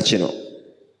kiseera nga kino.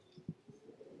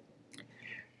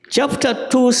 Chapter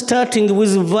 2, starting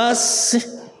with verse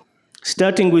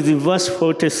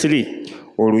 43.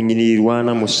 Olunyiriri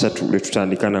 43 lwe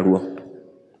tutandika nalwo.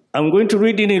 I'm going to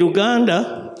read in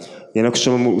Luganda. Agenda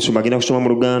kusoma mu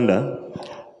Luganda.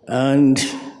 And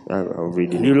I'll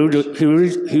read it.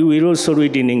 he will also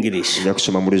read in English. Agenda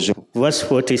kusoma mu Luzungu. Verse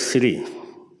 43.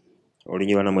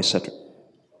 Olunyiriri 43.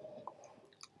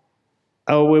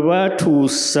 Awo bwe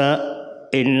baatuusa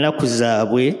ennaku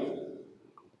zaabwe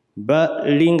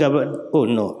balinga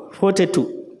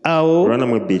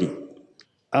 42.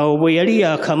 Awo bwe yali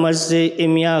yakamaze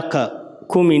emyaka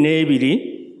 12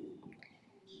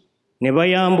 ne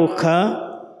bayambuka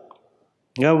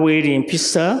nga bw'eri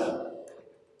empisa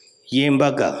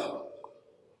y'embaga.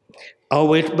 Awo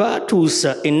bwe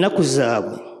baatuusa ennaku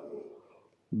zaabwe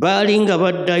baali nga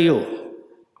baddayo,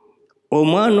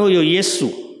 omwana oyo Yesu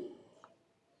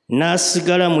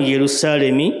n'asigala mu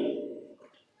Yerusaalemi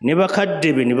ne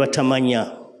bakadde be ne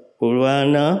batamanya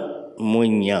olwana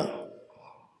munnya.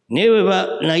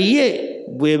 Naye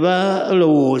bwe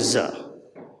balowooza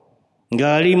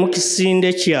ng'ali mu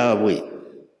kisinde kyabwe,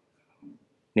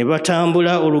 ne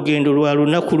batambula olugendo lwa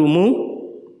lunaku lumu,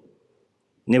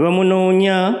 ne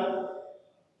bamunoonya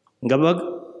nga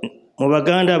mu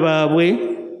baganda baabwe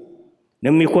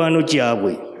ne mu mikwano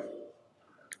gyabwe.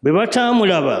 Bwe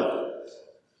bataamulaba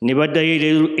ne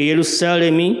baddayo e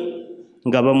Yerusaalemi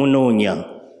nga bamunoonya.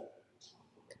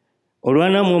 Olwa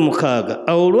 46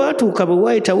 awo olwatuuka bwe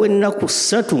waayitawo ennaku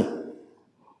 3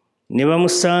 ne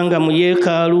bamusanga mu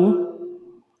yeekaalu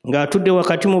ng'atudde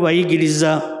wakati mu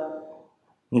bayigiriza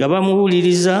nga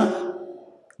bamuwuliriza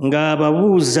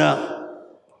ng'ababuuza.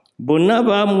 Bonna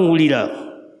baamuwulira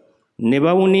ne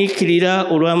bawuniikirira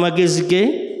olw'amagezi ge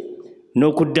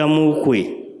n'okuddamu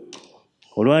kwe.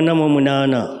 Olwa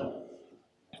 48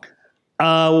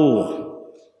 awo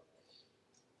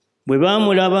bwe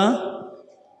baamulaba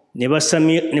ne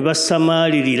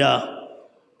basamaalirira.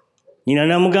 Nnyina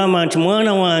n'amugamba nti,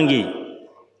 mwana wange,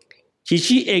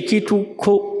 kiki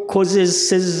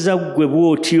ekitukozesezza ggwe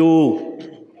bw'otyo?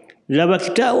 Laba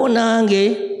kitaawo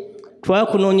nange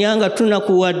twakunoonya nga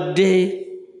tunakuwadde.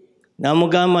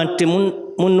 N'amugamba nti,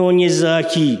 temunoonyeza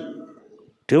ki?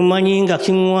 Temumanyi nga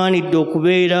kiŋŋwanidde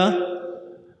okubeera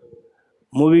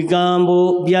mu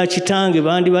bigambo bya kitange?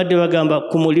 Bandibadde bagamba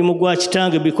ku mulimu gwa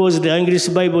kitange, because the English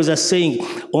Bibles are saying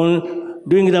on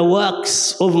doing the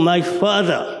works of my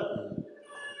father.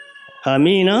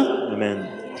 Amina. Amen.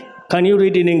 Can you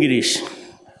read in English?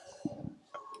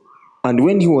 And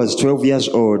when he was 12 years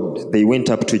old, they went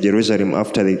up to Jerusalem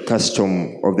after the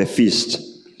custom of the feast.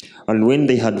 And when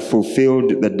they had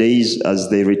fulfilled the days as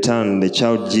they returned, the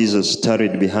child Jesus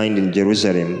tarried behind in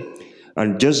Jerusalem,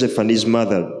 and Joseph and his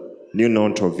mother knew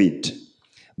not of it.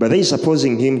 But they,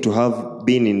 supposing him to have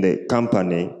been in the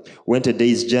company, went a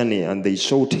day's journey, and they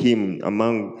sought him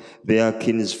among their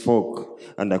kinsfolk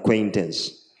and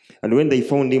acquaintance. And when they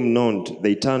found him not,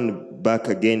 they turned back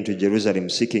again to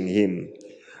Jerusalem, seeking him.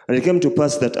 And it came to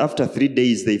pass that after 3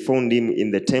 days they found him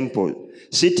in the temple,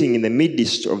 sitting in the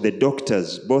midst of the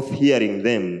doctors, both hearing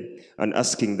them and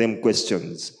asking them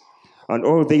questions. And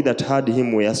all they that heard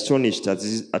him were astonished at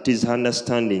his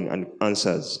understanding and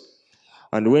answers.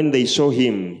 And when they saw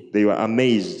him, they were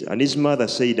amazed. And his mother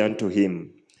said unto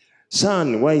him,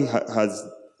 Son, why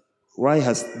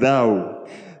hast thou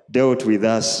dealt with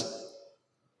us?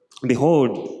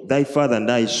 Behold, thy father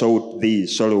and I sought thee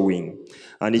sorrowing.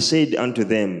 And he said unto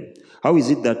them, How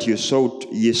is it that ye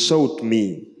sought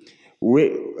me?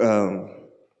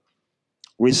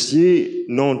 Wist ye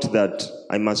not that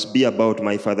I must be about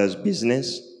my father's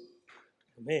business?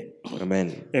 Amen.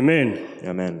 Amen. Amen.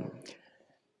 Amen.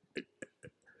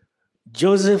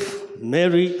 Joseph,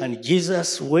 Mary, and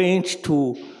Jesus went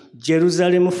to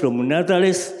Jerusalem from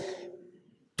Nazareth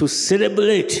to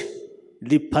celebrate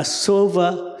the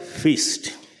Passover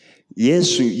feast.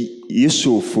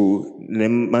 Yusufu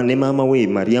ne maama we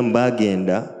Mariamu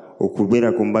bagenda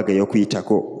okubeera ku mbaga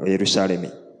y'okuyitako Yerusaalemi.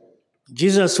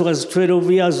 Jesus was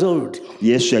 12 years old.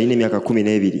 Yesu yalina emyaka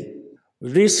 12.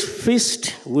 This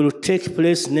feast will take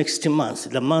place next month,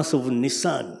 the month of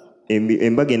Nisan.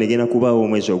 Embaga eno egenda kubaawo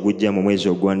omwezi ogujja mu mwezi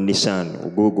ogwa Nisan,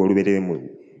 ogwo oluberemu.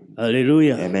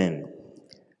 Hallelujah. Amen.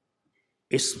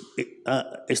 It's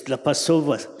the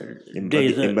Passover day,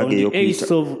 on the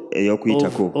 8th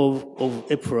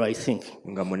of April, I think.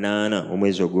 And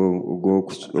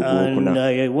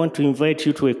I want to invite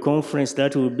you to a conference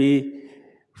that will be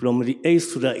from the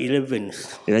 8th to the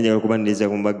 11th.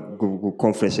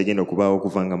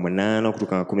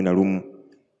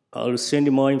 I'll send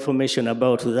more information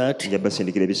about that,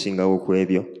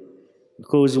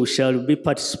 because we shall be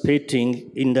participating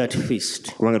in that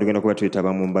feast.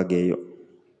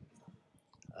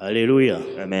 Hallelujah.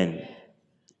 Amen.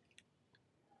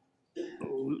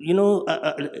 You know,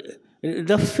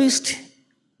 the feast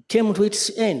came to its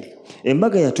end.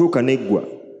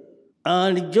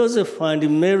 And Joseph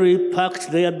and Mary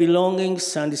packed their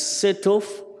belongings and set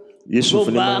off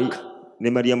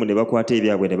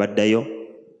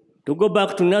to go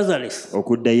back to Nazareth.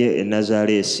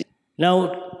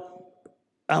 Now,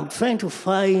 I'm trying to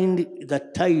find the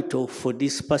title for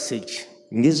this passage.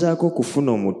 Ngezaako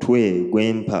okufuna omutwe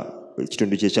gw'empa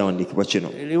ekitundu kyekyawandiikibwa kino.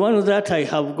 The one that I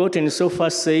have gotten so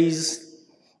far says,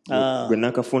 gwe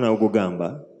nakafuna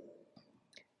ogugamba,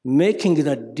 making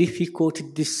the difficult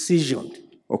decision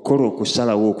okola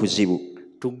okusalawo okuzibu,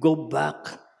 to go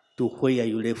back to where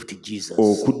you left Jesus.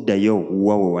 Okuddayo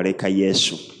wawe waleka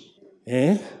Yesu.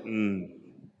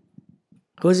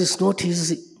 Because it's not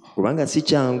easy. Kubanga si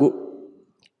kyangu.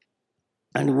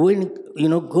 And when, you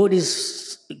know,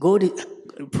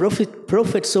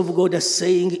 prophets of God are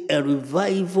saying a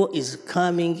revival is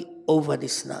coming over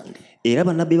this land. Era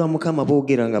bannabbi ba Mukama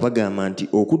boogera nga bagamba nti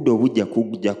okudda obujja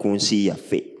kujja ku nsi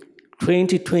yaffe.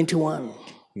 2021.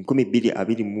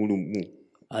 2021.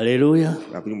 Hallelujah.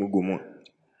 21.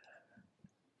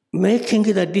 making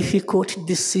the difficult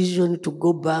decision to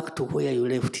go back to where you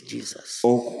left Jesus.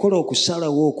 okukola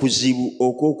okusalawo okuzibu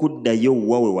okw'okuddayo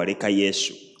wawe waleka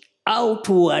Yesu.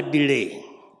 Outwardly,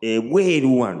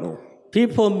 Ebweru wano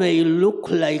people may look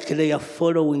like they are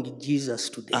following Jesus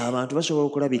today. abantu basobola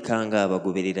okulabika nga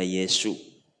abagoberera Yesu.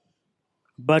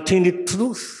 But in the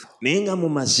truth, naye nga mu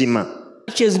mazima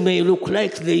churches may look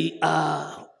like they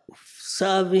are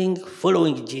serving,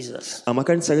 following Jesus.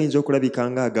 amakanisa gayinza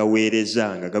okulabika nga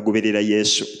agaweereza nga gagoberera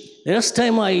Yesu. The last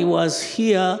time I was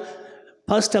here,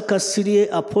 Pastor Kasirye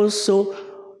Apostle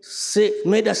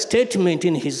made a statement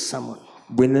in his sermon.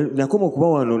 Bwe nakoma okuba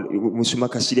wano Musuma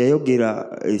Kasirye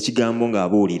yayogera ekigambo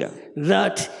ng'abuulira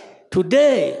That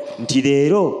today nti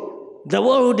leero the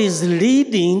world is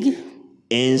leading,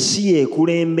 ensi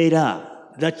yeekulembera,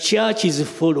 the church is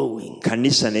following.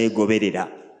 kanisa neegoberera.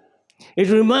 It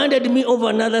reminded me of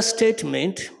another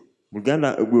statement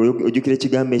Muganda ojjukira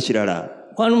ekigambo ekirala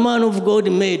one man of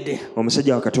God made.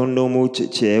 omusajja wa Katonda omu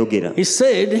kye yayogera. He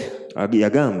said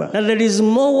Yagamba that there is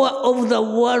more of the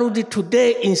world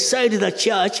today inside the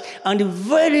church and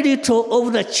very little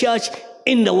of the church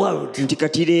in the world. nti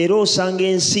kati leero osanga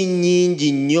ensi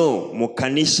nnyingi nnyo mu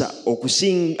kanisa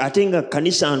ate nga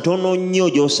kanisa ntono nnyo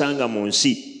gy'osanga mu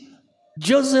nsi.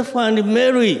 Joseph and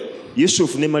Mary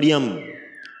Yusufu ne Mariyamu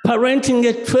parenting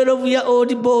a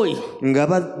 12-year-old boy, nga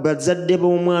bazadde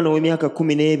b'omwana ow'emyaka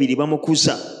 12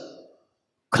 bamukuza,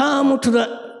 come to the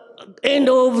end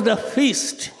of the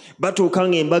feast. batuuka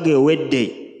ng'embaga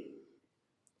ewedde.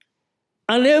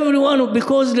 And everyone,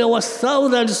 because there were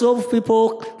thousands of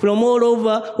people from all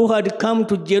over who had come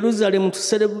to Jerusalem to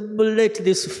celebrate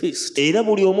this feast. Era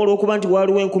buli omu olw'okuba nti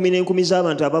waaliwo enkumi n'enkumi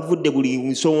z'abantu abavudde buli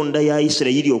nsonda ya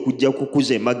Isirayiri okujja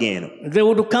kukuza embaga eno. They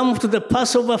would come to the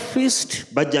Passover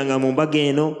feast. Bajjanga mu mbaga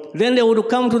eno. Then they would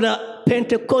come to the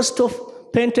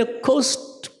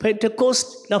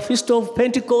the feast of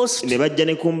Pentecost. Ne bajja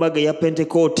ne ku mbaga ya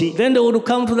Pentekooti. Then they would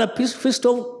come to the feast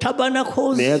of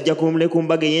Tabernacles. Ne bajja ne ku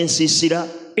mbaga y'ensiisira.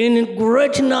 In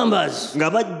great numbers.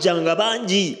 Nga bajja nga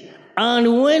bangi.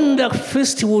 And when the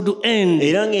feast would end,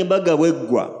 era ng'embaga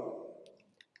bweggwa,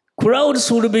 crowds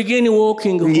would begin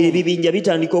walking home. Ng'ebibinja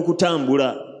bitandika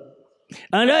okutambula.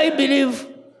 And I believe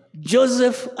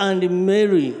Joseph and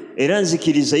Mary era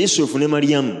nzikiriza Yusufu ne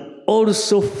Mariyamu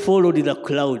also followed the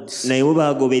crowds. naye bo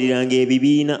baagobereranga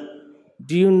ebibiina.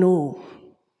 Do you know,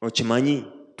 okimanyi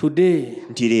today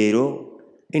nti leero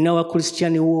in our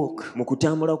Christian walk, mu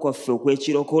kutambula kwaffe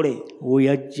okw'ekirokole we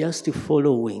are just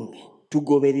following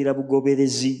tugoberera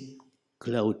bugoberezi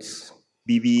crowds.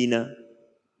 bibiina.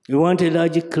 You want a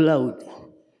large crowd.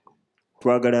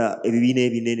 Twagala ebibiina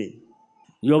ebinene.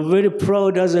 You're very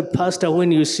proud as a pastor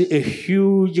when you see a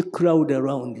huge crowd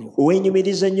around you.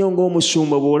 Weenyumiriza nnyo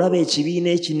ng'omusumba bw'olaba ekibiina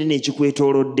ekinene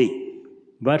ekikwetoolodde.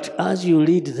 But as you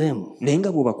lead them, naye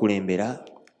nga bw'obakulembera,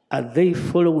 are they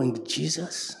following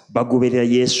Jesus? bagoberera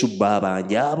Yesu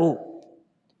baabanja abo?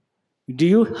 Do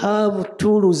you have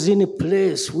tools in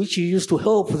place which you use to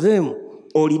help them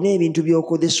olina ebintu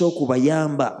by'okozesa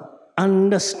okubayamba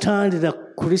understand the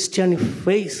Christian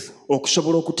faith?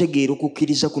 Okusobola okutegeera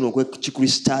okukkiriza kuno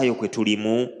okw'ekikristaayo kwe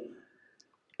tulimu.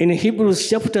 In Hebrews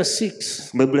chapter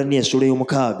 6, mu Ebbulaniya essula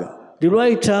y'omukaaga, the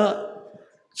writer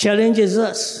challenges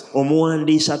us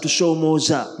omuwandiisi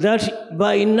atusoomooza that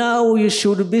by now you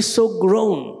should be so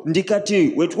grown, ndi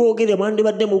kati we twogere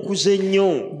mwandibadde mukuze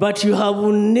nnyo, but you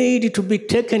have need to be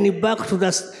taken back to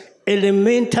the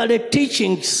elementary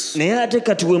teachings. naye ate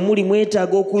kati we muli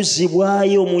mwetaaga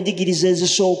okuzzibwayo mu njigiriza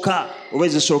ezisooka oba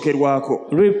ezisookerwako.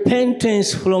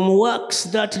 Repentance from works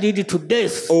that lead to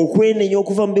death. Okwenenya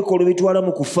okuva mu bikolwa bitwala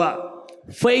mu kufa.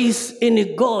 Faith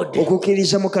in God.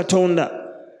 Okukkiriza mu Katonda.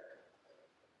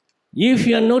 If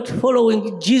you are not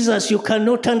following Jesus, you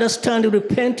cannot understand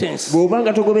repentance. Bw'oba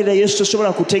nga togoberera Yesu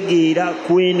tosobola kutegeera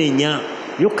kwenenya.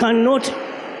 You cannot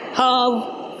have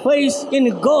faith in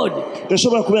God.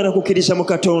 Tosobola kubeera na kukkiriza mu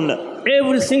Katonda.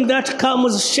 Everything that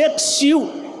comes shakes you.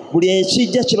 Buli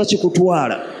ekijja kiba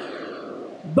kikutwala.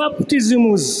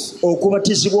 Baptisms.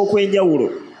 Okubatizibwa okw'enjawulo.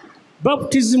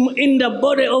 Baptism in the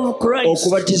body of Christ.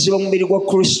 Okubatizibwa mu mubiri gwa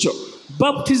Kristo.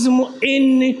 Baptism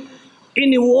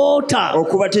in water.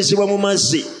 Okubatizibwa mu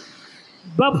mazzi.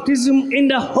 Baptism in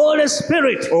the Holy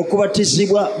Spirit.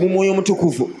 Okubatizibwa mu Mwoyo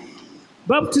Mutukuvu.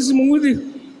 Baptism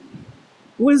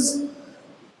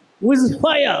with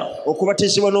fire.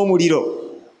 Okubatizibwa n'omuliro.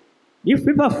 If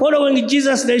people are following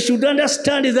Jesus, they should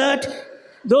understand that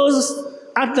those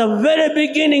at the very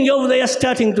beginning of their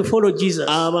starting to follow Jesus.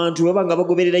 Abantu baba nga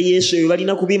bagoberera Yesu ebyo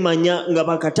balina kubimanya nga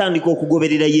bakatandika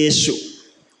okugoberera Yesu.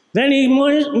 Then he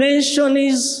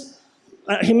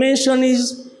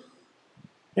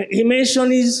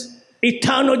mentions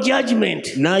eternal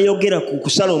judgment, n'ayogera ku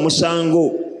kusala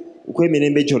omusango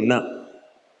okw'emirembe gyonna,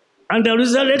 and the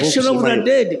resurrection of the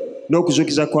dead.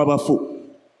 n'okuzuukira kw'abafu.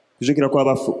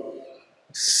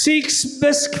 6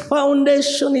 basic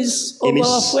foundations of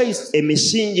our faith.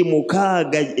 Emisingi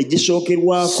 6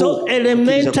 egisookerwako. So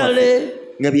elementally,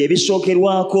 nga bye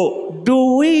bisookerwako.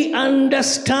 do we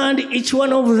understand each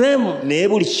one of them? Naye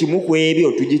buli kimu ku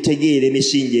ebyo tugitegeera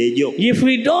emisingi egyo. If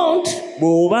we don't,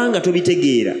 bw'obanga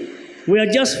tobitegeera, we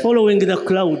are just following the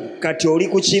crowd. kati oli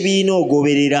ku kibiina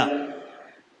ogoberera.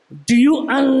 Do you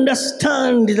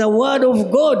understand the word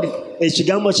of God?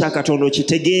 Ekigambo kya Katonda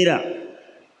okitegeera.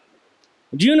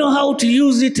 Do you know how to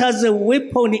use it as a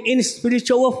weapon in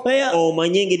spiritual warfare?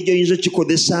 Omanye engeri gy'oyinza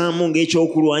okikozesaamu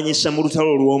ng'ekyokulwanyisa mu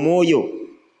lutalo lw'omwoyo.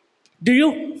 Do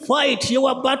you fight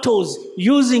your battles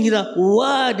using the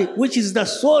word, which is the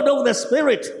sword of the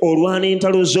Spirit? Olwana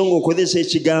entalo zo ng'okozesa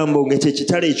ekigambo nga kye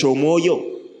kitale eky'omwoyo.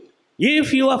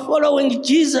 If you are following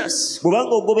Jesus,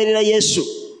 bw'obanga ogoberera Yesu,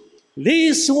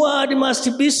 this word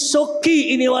must be so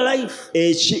key in your life.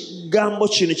 Ekigambo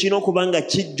kino kirina okuba nga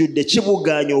kijjudde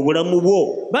kibugaanya obulamu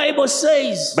bwo. Bible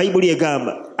says, Bayibuli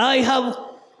egamba, I have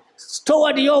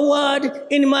stored your word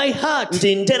in my heart,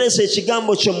 nti nteresa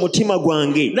ekigambo kyo mu mutima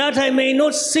gwange, that I may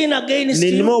not sin against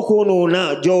nneme you.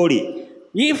 okwonoona gy'oli.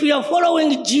 If you are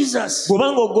following Jesus,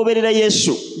 Bw'obanga ogoberera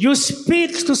Yesu, you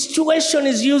speak to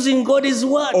situations using God's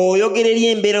word. oyogera eri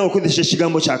embeera ng'okozesa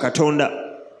ekigambo kya Katonda.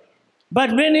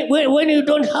 But when you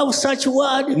don't have such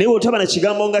word, naye bw'otaba na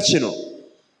kigambo nga kino,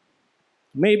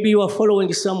 maybe you are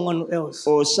following someone else.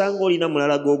 osanga olina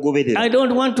mulala gw'ogoberera. I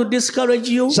don't want to discourage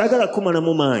you, saagala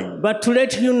kumalamu maanyi, but to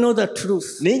let you know the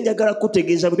truth. naye njagala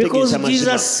kutegeeza Because butegeeza Jesus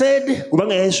mazima. said,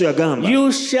 Kubanga Yesu yagamba,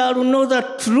 you shall know the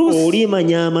truth,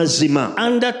 olimanya amazima,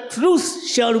 and the truth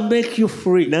shall make you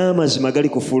free. n'amazima gali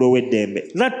kufuula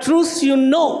ow'eddembe. The truth you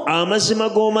know Amazima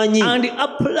g'omanyi and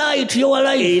apply it to your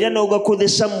life. era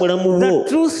n'ogakozesa mu bulamu bwo. The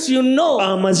truth you know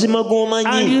Amazima and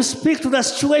g'omanyi you speak to the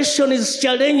situation is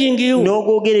challenging you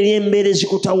n'ogwogera eri embeera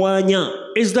ezikutawaanya,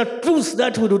 is the truth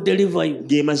that will deliver you.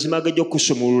 ge mazima agajja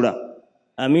okusumulula.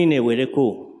 Amine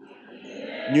wereko.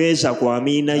 Nyweza ku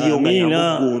amiina yo nga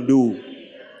yamuggundu.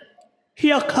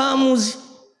 Here comes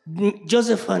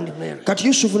Joseph and Mary. Kati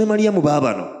Yusufu ne Mariyamu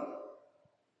baabano,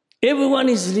 Everyone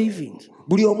is leaving.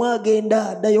 buli omu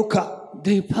agenda addayoka.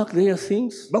 They pack their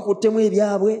things Bakuttemu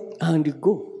ebyabwe, and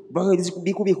go,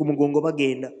 bikubye ku mugongo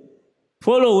bagenda.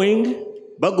 following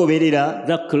Bagoberera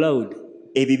the crowd.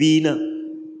 ebibiina.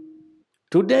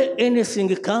 Today,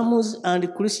 anything comes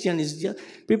and Christians,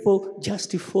 people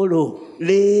just follow.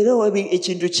 Leero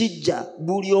ekintu kijja,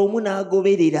 buli omu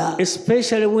n'agoberera.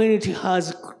 Especially when it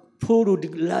has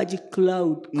pulled large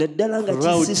crowd. Naddala nga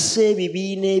kisisse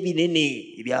ebibiina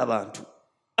ebinene eby'abantu.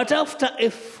 But after a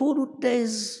full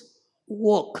day's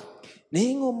walk,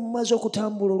 Naye ng'omumaze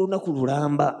okutambula olunaku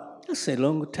lulamba, that's a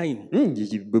long time.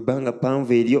 Bbanga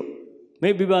ppanvu eryo.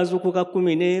 Maybe bazukuka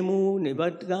 11 ne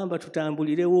bagamba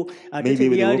tutambulirewo ate Maybe they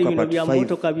tebyali woke up bino at bya 5.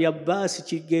 motoka bya basi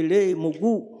kigere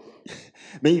mugu.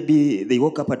 Maybe they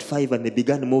woke up at 5 and they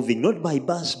began moving, not by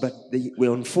bus, but they were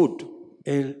on foot.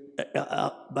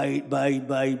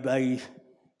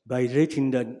 By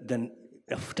rating than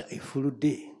after a full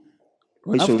day.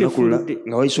 After a full day.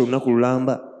 Nga wayise olunaku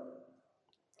lulamba.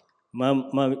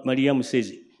 Mariam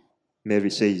says, Mary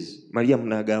says, Mariyamu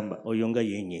n'agamba, oyo nga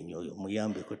yenyenye oyo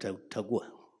muyambeko tagwa.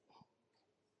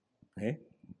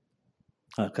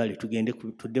 Kale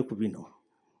tudde ku bino.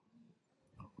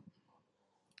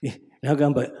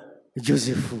 N'agamba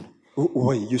Joseph,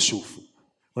 owa Yusufu,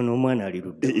 ono omwana ali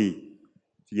ludda.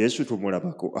 Yesu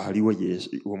tumulabako, aliwo Yesu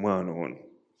omwana ono.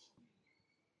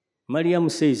 Mariam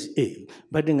says,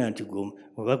 badde nga nti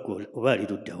oba ali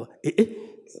luddawa.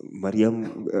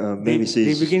 Mary says,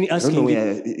 they begin I don't asking know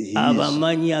where he is.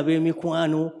 abamanyi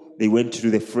ab'emikwano. They went to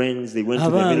the friends, they went to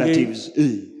the relatives.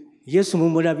 Yesu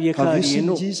mumulabyeko Have you ali seen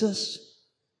eno. Jesus?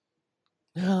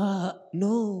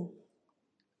 No.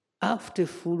 After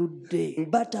full day.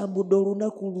 Batambudde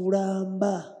olunaku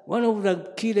lulamba. One of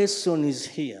the key lessons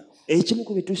here Ekimu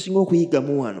ku bye tusinga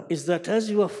okuyigamu wano, is that as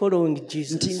you are following nti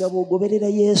Jesus, nga bw'ogoberera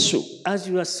Yesu, as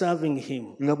you are serving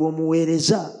him, nga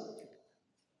bw'omuweereza,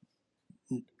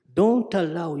 don't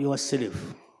allow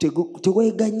yourself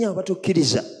teweeganya oba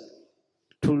tokkiriza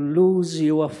to lose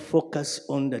your focus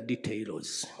on the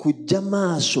details. kujja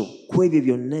maaso ku ebyo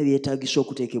byonna ebyetaagisa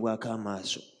okuteekebwako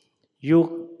amaaso.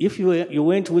 If you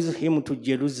went with him to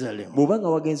Jerusalem bw'oba nga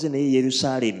wagenze naye e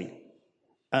Yerusaalemi,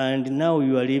 and now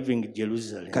you are leaving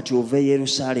Jerusalem, kati ova e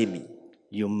Yerusaalemi,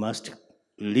 you must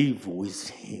live with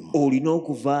him. olina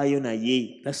okuvaayo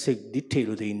naye. That's a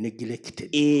detail they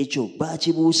neglected. Ekyo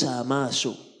baakibuusa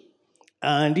amaaso.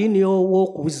 and in your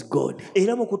walk with God,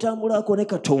 era mu kutambulako ne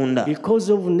Katonda, because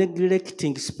of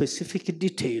neglecting specific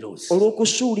details,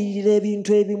 olw'okusuulirira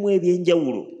ebintu ebimu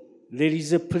eby'enjawulo, there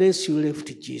is a place you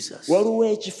left Jesus. waliwo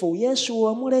ekifo Yesu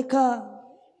wamuleka.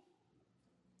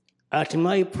 At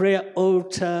my prayer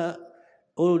altar,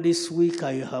 all this week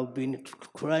I have been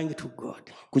crying to God.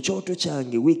 Ku kyoto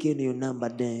kyange wiiki eno yonna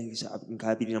mbadde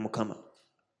nkaabirira Mukama.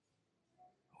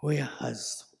 Where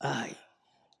has I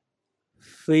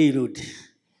failed?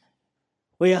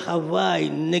 Where have I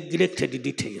neglected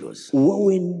details?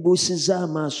 Wawe mbuusiza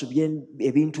amaaso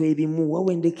ebintu ebimu,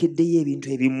 wawe ndekeddeyo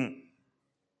ebintu ebimu.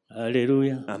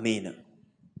 Hallelujah. Amiina.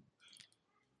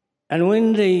 And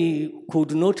when they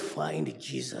could not find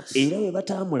Jesus, Era bwe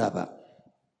bataamulaba,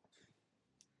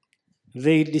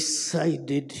 they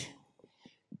decided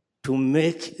to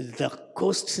make the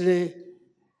costly,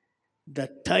 the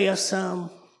tiresome,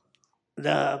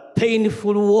 the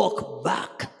painful walk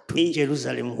back to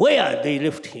Jerusalem, where they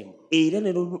left him. era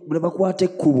ne bakwata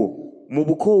ekkubo mu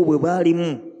buko bwe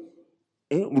baalimu,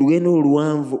 mu lugendo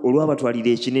oluwanvu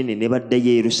olwabatwalira ekinene ne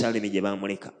baddayo e Yerusaalemi gye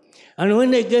baamuleka. And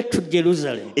when they get to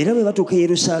Jerusalem, Era bwe batuuka e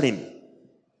Yerusaalemi,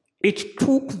 it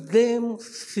took them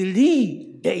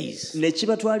 3 days ne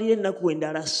kibatwalira ennaku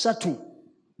endala 3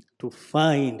 to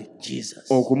find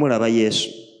Jesus. okumulaba Yesu.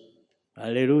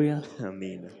 Hallelujah.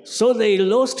 Amiina. So they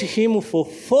lost him for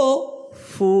 4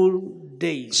 full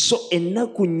days. So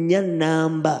ennaku 4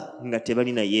 nnamba nga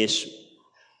tebalina Yesu.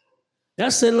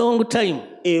 That's a long time.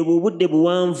 Ebwo obudde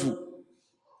buwanvu.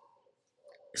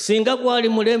 Singa gwali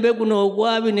mulembe guno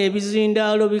ogwabi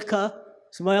n'ebizindaalo bika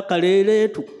simaya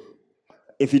kaleereetu.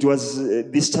 If it was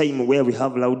this time where we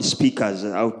have loudspeakers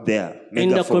out there, in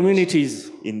the communities,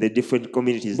 in the different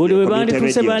communities, buli we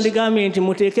bandituse bandigambye nti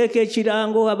muteekeko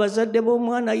ekirango abazadde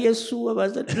b'omwana Yesu,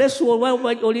 abazadde Yesu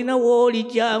olina wooli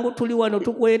jangu tuli wano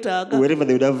tukwetaaga. Wherever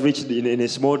they would have reached in a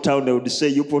small town, they would say,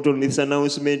 you put on this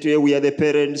announcement here, we are the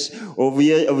parents of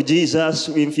Jesus.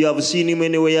 If you have seen him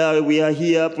anywhere, we are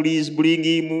here, please bring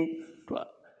him.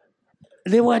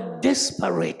 They were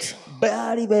desperate.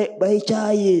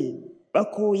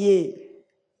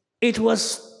 It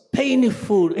was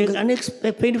painful,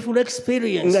 a painful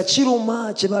experience.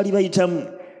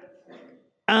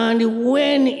 And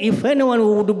when, if anyone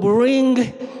would bring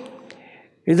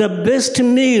the best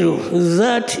meal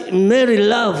that Mary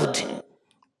loved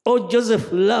or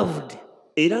Joseph loved,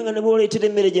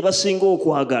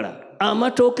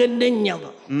 amatooke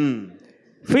n'ennyama,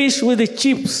 fish with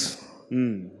chips,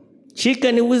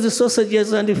 chicken with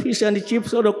sausages and fish and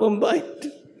chips all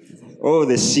combined. Oh,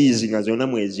 the seasoning as zonna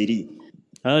mweziri.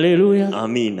 Hallelujah.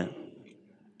 Amina.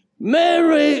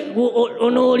 Mary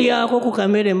onolyako ku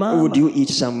kamere mama. Would you eat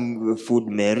some food,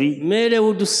 Mary? Mary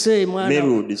would say, Mary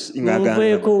would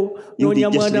nveeko nonya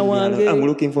mwana wange. I'm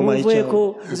looking for my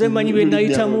child. Nze manyi bye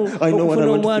nayitamu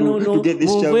okufuna omwana ono.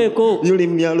 Nveeko. You leave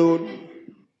me alone.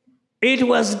 It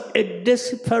was a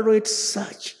desperate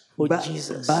search for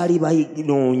Jesus. Baali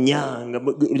bayinoonya nga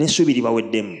n'essuubiri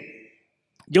baweddemu.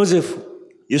 Joseph.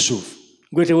 Yusuf.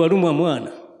 Gwe tewalumwa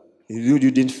mwana. You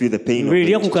didn't feel the pain of it.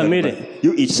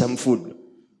 You eat some food.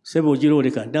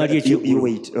 You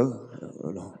wait. No.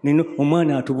 We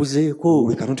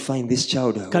cannot find this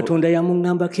child. God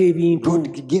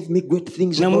gave me great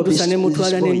things about this boy.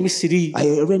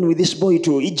 I ran with this boy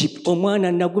to Egypt. I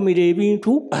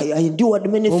endured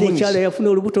many things.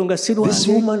 This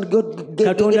woman God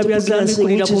gave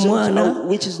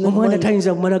which is not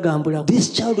mine. This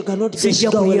child cannot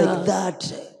just go like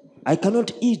that. I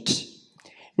cannot eat.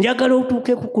 I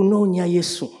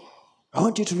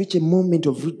want you to reach a moment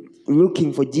of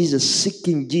looking for Jesus,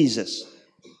 seeking Jesus.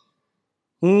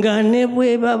 Even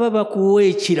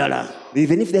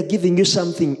if they're giving you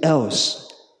something else,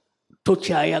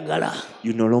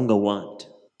 you no longer want.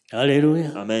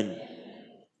 Hallelujah. Amen.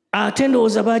 Ate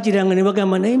ndowooza baagiranga ne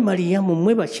bagamba naye Mariyamu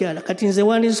mmwe bakyala kati nze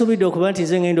wandinsuubidde okuba nti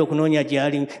nze ngenda okunoonya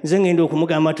gy'ali nze ngenda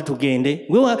okumugamba tutugende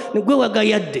gwe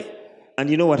wagayadde. And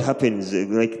you know what happens?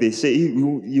 Like they say,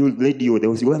 you lady, you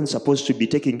weren't supposed to be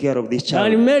taking care of this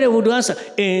child. And Mary would answer,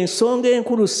 ensonga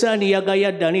enkulu saani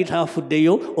yagayadde ani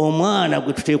taafuddeyo omwana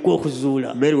gwe tuteekwa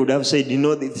okuzuula. Mary would have said, you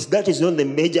know, that is not the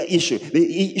major issue.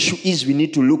 The issue is we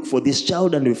need to look for this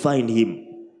child and we find him.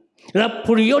 The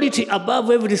priority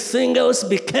above everything else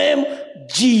became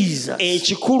Jesus.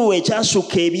 Ekikulu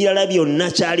ekyasukka ebirala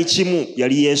byonna kyali kimu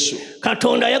yali Yesu.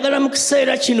 Katonda ayagala mu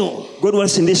kiseera kino. God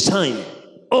wants in this time.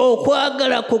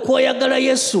 Okwagala kwo kw'oyagala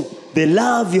Yesu. The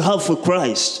love you have for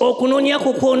Christ. Okunoonya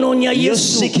kwo kw'onoonya Yesu. Your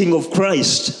seeking of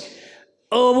Christ.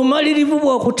 Obumalirivu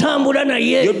bw'okutambula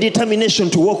naye. Your determination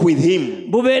to walk with him.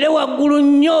 Bubeere waggulu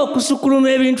nnyo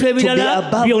okusukuluma ebintu ebirala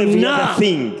byonna.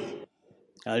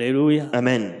 Hallelujah.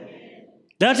 Amen.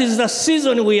 That is the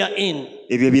season we are in.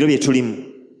 Ebyo biro bye tulimu.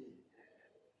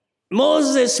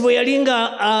 Moses bwe yali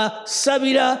nga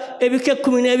asabira ebika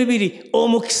 12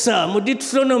 omukisa mu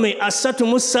Deuteronomy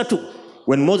 33.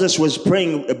 When Moses was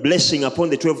praying a blessing upon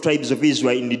the 12 tribes of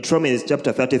Israel in Deuteronomy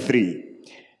chapter 33,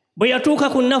 bwe yatuuka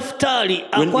ku Nafutaali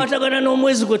akwatagana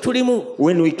n'omwezi gwe tulimu,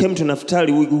 when we came to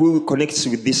Naphtali, we connects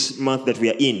with this month that we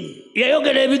are in.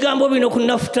 yayogera ebigambo bino ku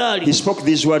Nafutaali. He spoke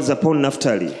these words upon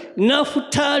Naphtali.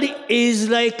 Nafutaali is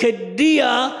like a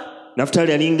deer,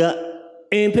 Naphtali alinga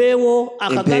empeewo,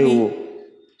 akagabi,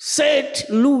 set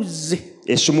loose.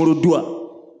 esumuluddwa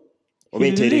oba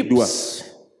eteereddwa.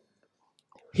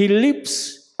 He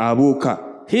leaps.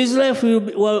 Abuuka. His life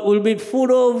will be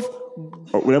full of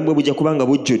obulamu bwe bujja kubanga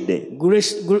bujjudde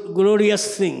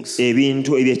glorious things.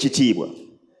 ebintu ebyekitiibwa.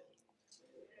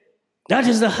 That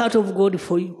is the heart of God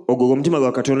for you. ogwo omutima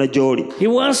gwa Katonda gy'oli. He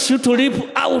wants you to leap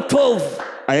out of.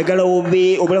 Ayagala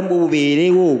obulamu bwe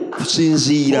bubeerewo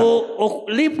kusinziira.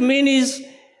 Leap means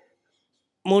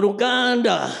mu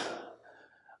Luganda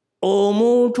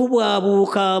omuntu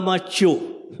bw'abuuka amakyo.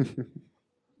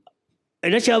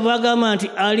 Era kyava agamba nti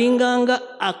alinganga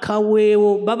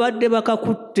akaweewo babadde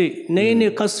bakakutte naye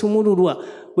ne kasumululwa.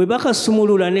 Bwe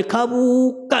bakasumulula ne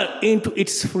kabuuka into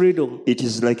its freedom. It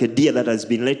is like a deer that has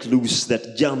been let loose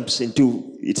that jumps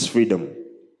into its freedom.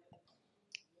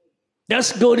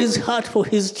 That's God's heart for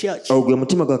his church. Ogwo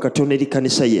omutima gwa Katonda eri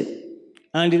kanisa ye.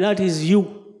 And that is you.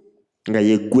 Nga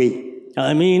ye ggwe.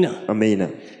 Amina. Amina.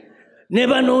 Ne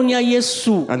banoonya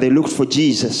Yesu. And they looked for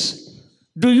Jesus.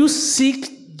 Do you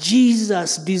seek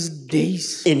Jesus these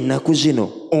days? Ennaku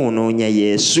zino onoonya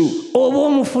Yesu. Oba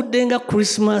omufudde nga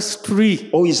Christmas tree.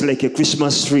 Oh, is like a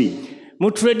Christmas tree. Mu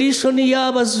tradition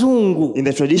y'abazungu. In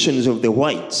the traditions of the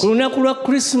whites. Ku lunaku lwa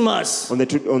Christmas. On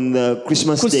the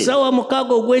Christmas Ku day. ssaawa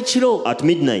 6 ogw'ekiro. At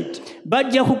midnight.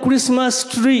 Bajja ku Christmas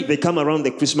tree. They come around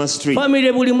the Christmas tree.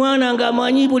 Family buli mwana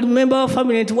ng'amanyi buli member wa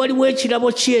family nti waliwo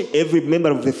ekirabo kye. Every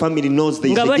member of the family knows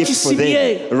there is a gift for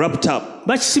them. Wrapped up.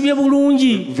 Bakisibye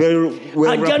bulungi. Very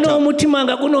well wrapped ajja n'omutima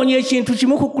nga gunoonya ekintu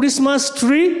kimu ku Christmas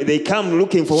tree. They come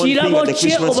looking for one thing at the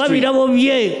Christmas oba tree. birabo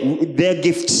bye. Their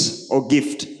gifts or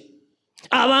gift.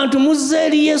 Abantu muzze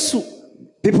eri Yesu.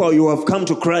 People, you have come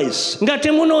to Christ. Nga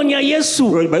temunoonya Yesu.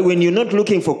 But when you're not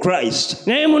looking for Christ,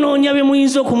 naye munoonya bye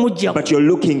muyinza okumuggyako. but you're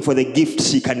looking for the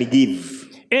gifts he can give.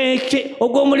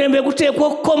 Ogwo omulembe guteekwa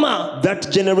okukoma.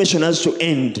 That generation has to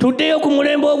end. Tuddeyo ku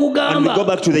mulembe ogugamba. And we go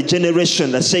back to the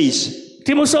generation that says,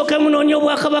 timusooke munoonya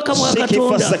obwakabaka bwa seek ye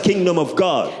first the Katonda kingdom of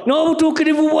God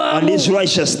n'obutuukirivu and bwamu. his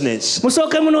righteousness.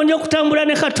 Musooke munoonya okutambula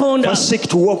ne Katonda. First seek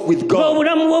to walk with God,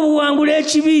 ng'obulamu bwo buwangula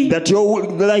ekibi. that your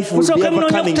life will be Musooke munoonya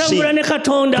overcoming okutambula sin. ne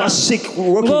Katonda. First seek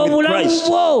walking with ng'obulamu Christ.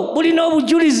 bwo bulina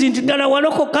obujulizi nti ddala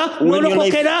walokoka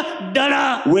n'olokokera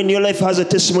ddala. When your life has a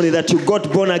testimony that you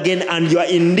got born again and you are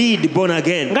indeed born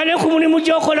again. nga ne ku mulimu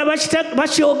gy'okola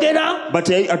bakyogera. But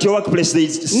at your workplace they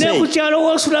ne say, ku kyalo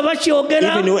w'osula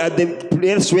bakyogera. even at the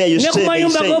place where you ne ku stay, they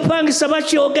mayumba say, g'opangisa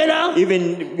bakyogera. even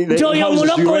in the nti oyo houses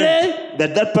you mulokole. rent,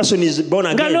 that person is born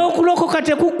nga again. n'okulokoka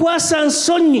tekukwasa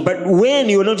nsonyi. But when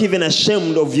you're not even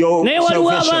ashamed of your naye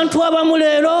waliwo salvation. abantu abamu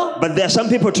leero But there are some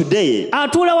people today,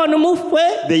 atuula wano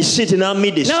muffe they sit in our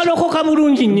midst. n'alokoka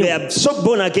bulungi nnyo. They are so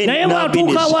born again Naye in our bw'atuuka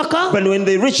midst. awaka, But when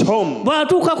they reach home,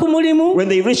 bw'atuuka ku mulimu when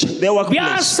they reach their workplace,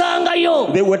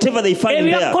 byasangayo whatever they find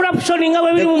ebya there, corruption nga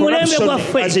bwe biri the mu mulembe corruption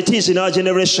gwaffe. as it is in our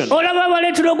generation, olaba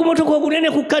abaleetera ogumotoka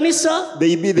ogunene ku kkanisa.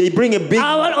 they bring a big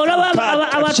olaba cart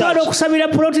at abatwala church. okusabira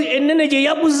poloti ennene gye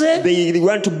yaguze. They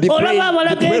want to be praying olaba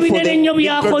abalaga to pray for ebinene ennyo the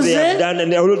big work they have byakoze. done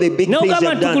and all the big things they n'ogamba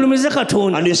have nti done. tugulumize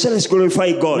Katonda. And you say, let's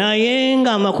glorify God. naye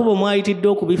ng'amakubo mwayitidde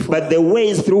okubifuula. But the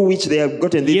ways through which they have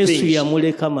gotten these yesu things,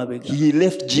 yamuleka mabega. he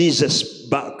left Jesus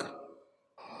back.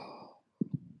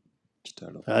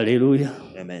 Hallelujah.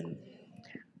 Amen.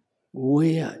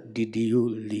 Where did you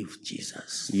leave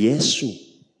Jesus? Yesu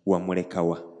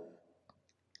wamulekawa.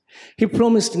 He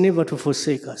promised never to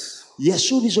forsake us,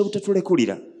 Yasuubiza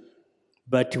obutatulekulira.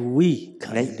 but we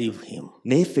can leave him.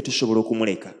 Naye ffe tusobola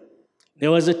okumuleka.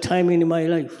 There was a time in my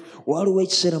life, Waliwo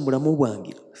ekiseera mu bulamu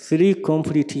bwange, 3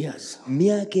 complete years,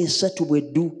 myaka 3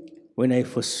 bweddu, when I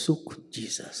forsook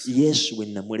Jesus. Yesu bwe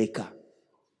namuleka.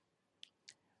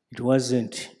 It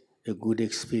wasn't a good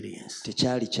experience,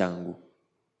 Tekyali kyangu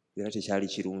era tekyali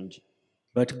kirungi.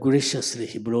 but graciously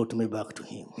he brought me back to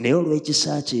him. Naye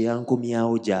olw'ekisa kye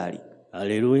yankomyawo gy'ali.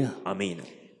 Hallelujah. Amiina.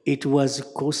 It was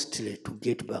costly to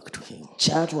get back to him.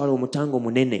 Kyatwala omutango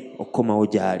munene okukomawo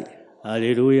gy'ali.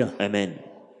 Hallelujah. Amen.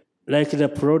 Like the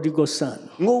prodigal son.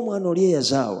 Ng'omwana oli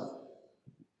eyazaawa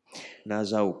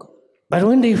n'azaawuka. But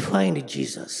when they find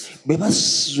Jesus, Bwe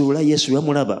bazuula Yesu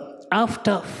bamulaba,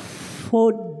 after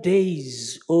 4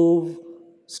 days of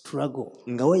struggle.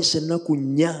 nga wayise ennaku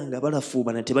 4 nga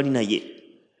balafuubana tebali naye.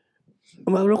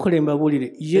 Abalokole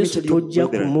mbabulire, Yesu tojja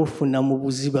kumufuna mu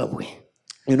buziba bwe.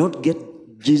 You not get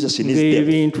Jesus in his death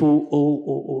ebintu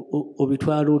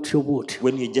obitwala otyo bwoti.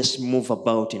 when you just move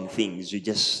about in things, you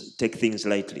just take things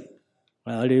lightly.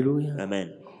 Hallelujah.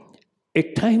 Amen. A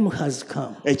time has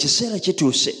come Ekiseera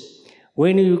kituuse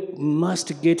when you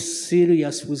must get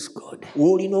serious with God.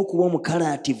 w'olina okuba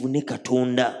omukalaativu ne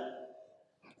Katonda.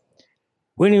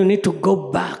 When you need to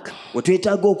go back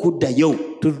Wetwetaaga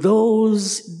okuddayo to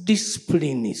those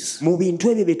disciplines. mu bintu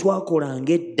ebyo bye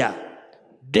twakolanga edda.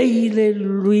 Daily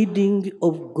reading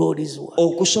of God's word.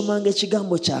 Okusomanga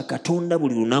ekigambo kya Katonda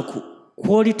buli lunaku.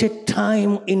 Quality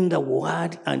time in the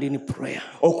word and in prayer.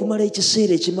 Okumala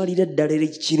ekiseera ekimalira ddala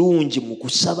ekirungi mu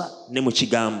kusaba ne mu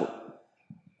kigambo.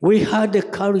 We had a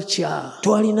culture.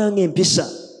 Twalinanga empisa.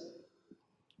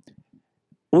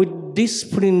 We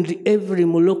disciplined every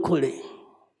mulokole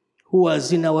who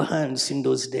was in our hands in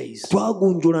those days.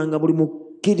 Twagunjulanga buli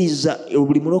mukkiriza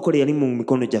buli mulokole yali mu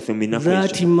mikono gyaffe mu nnaku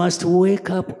That ezo. he must wake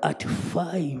up at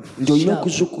 5. Nti olina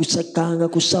okuzukusakanga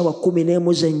ku ssaawa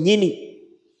 11 zennyini.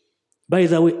 By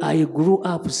the way, I grew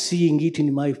up seeing it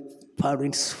in my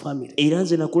parents' family. Era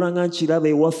nze nakulanga nkiraba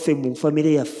ewaffe mu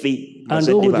famire yaffe. And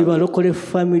all the balokole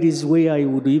families where I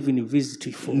would even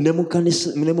visit for. Ne mu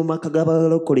maka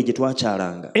g'abalokole gye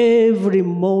twakyalanga. Every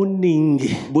morning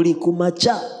Buli ku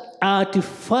makya at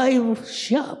 5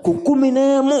 sharp. ku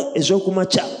 11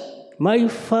 ez'okumakya. My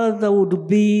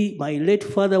late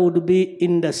father would be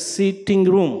in the sitting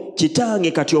room.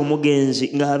 Kitange kati omugenzi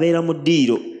ng'abeera mu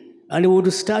ddiiro And he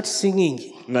would start singing.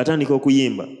 ng'atandika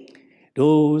okuyimba.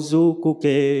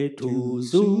 Tuzukuke,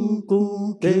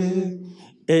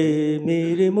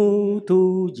 emirimu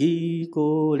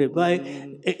tugikole.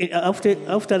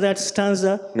 After that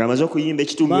stanza, Ng'amaze okuyimba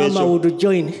ekitundu Mama ekyo, would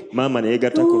join. maama ne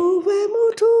yeegattako.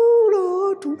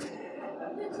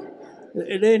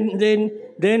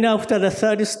 Then after the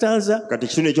third stanza, Kati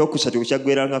ekitundu ekyokusatu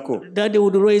kyaggwerangako Daddy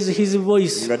would raise his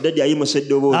voice. nga daddy ayimusa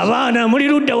eddoboozi. Abaana muli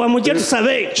ludda wa mujje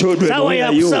tusabe. Children, Sawa where ya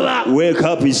are you? kusaba. Wake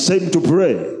up, it's time to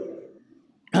pray.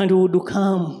 And we would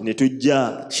come Ne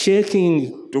tujja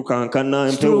shaking,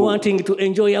 tukankana still empewo. wanting to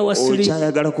enjoy our sleep.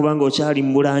 Okyayagala kubanga okyali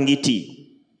mu bulangiti.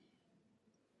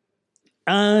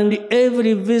 And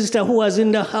every visitor who was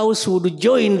in the house would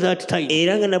join that time.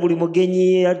 Era nga na buli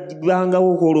mugenyi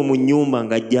yabangawo olwo mu nnyumba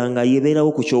ng'ajjanga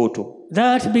yeebeerawo ku kyoto.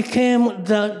 That became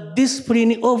the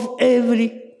discipline of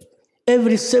every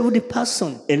saved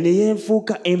person. Ne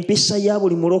yenfuuka empisa ya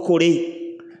buli mulokole.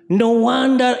 No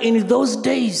wonder in those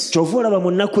days, Kyova olaba mu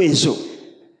nnaku ezo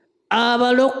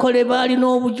abalokole balina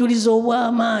obujulizi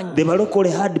obw'amaanyi. the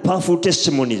balokole had powerful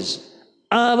testimonies.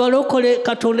 Abalokole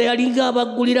Katonda yalinga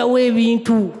abaggulirawo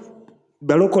ebintu.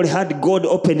 Balokole had God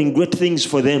opening great things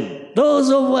for them. Those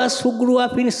of us who grew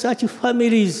up in such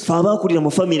families, Fe abaakulira mu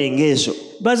famire ng'ezo.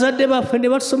 bazadde baffe ne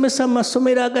batusomesa mu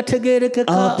masomero Our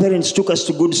agategeerekeka. parents took us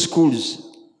to good schools.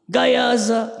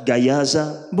 Gayaza,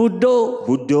 Gayaza, Buddo,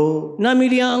 Buddo,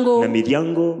 Namiryango,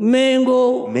 Namiryango,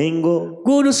 Mengo, Mengo,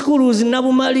 good schools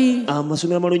Nabumali,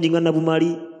 amasomero amalungi nga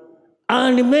Nabumali.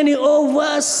 and many of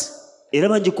us Era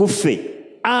bangi ku ffe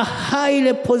are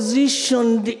highly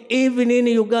positioned even in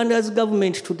Uganda's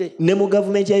government today. ne mu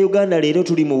gavumenti ya Uganda leero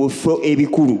tuli mu bifo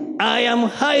ebikulu. I am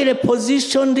highly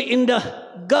positioned in the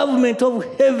government of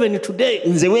heaven today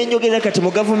Nze wenjogera kati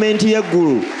mu gavumenti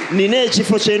y'eggulu nina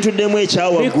ekifo kye ntuddemu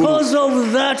ekyawaggulu because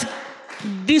of that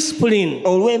discipline.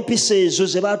 olw'empisa ezo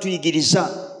ze baatuyigiriza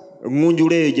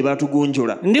ŋŋunjula eyo gye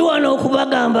baatugunjula. Ndi wano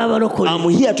okubagamba abalokole. I'm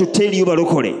here to tell you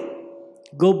balokole,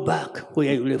 Go back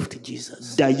where you left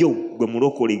Jesus. ddayo gwe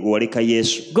mulokole gwe waleka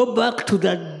Yesu. Go back to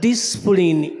the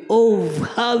discipline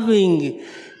of having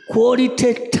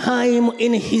quality time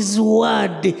in his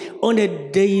word on a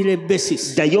daily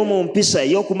basis. Ddayo mu mpisa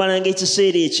ey'okumalanga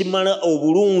ekiseera ekimala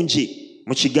obulungi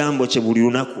mu kigambo kye buli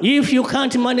lunaku. If you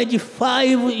can't manage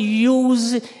 5,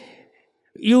 use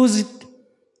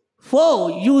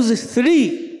 4, use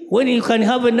 3 when you can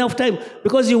have enough time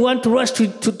because you want to rush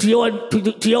to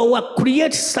your work.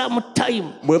 Create some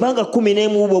time. Bw'ebanga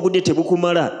 11 bwe obudde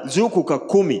tebukumala zuukuka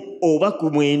 10 oba ku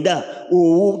 9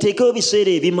 oteekewo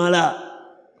ebiseera ebimala.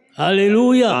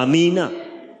 Hallelujah. Amiina.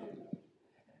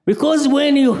 Because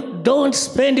when you don't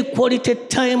spend quality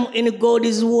time in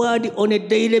God's word on a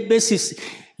daily basis,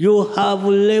 you have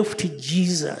left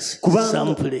Jesus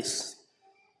someplace.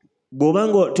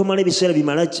 Bw'obanga tomala ebiseera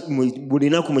bimala buli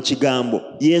lunaku mu kigambo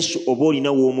Yesu oba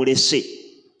olina w'omulese.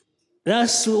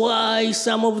 That's why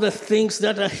some of the things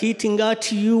that are hitting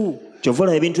at you, Kyova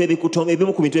olaba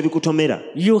ebimu ku bintu ebikutomera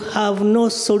you have no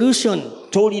solution.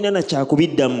 tolina na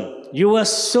kyakubiddamu. You are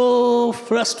so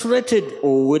frustrated.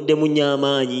 owedde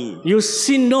munyamaanyi, You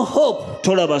see no hope.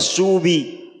 tolaba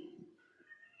ssuubi.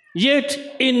 Yet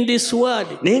in this word,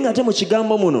 Naye ng'ate mu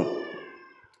kigambo muno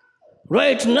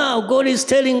right now, God is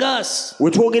telling us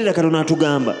we twogerera Katonda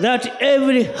atugamba that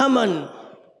every Haman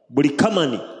buli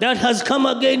kamani that has come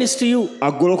against you,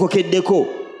 agolokokeddeko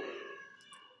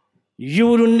you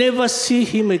will never see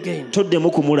him again.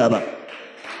 toddemu kumulaba.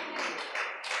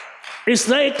 It's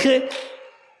like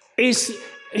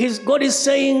God is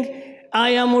saying,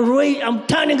 I'm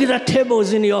turning the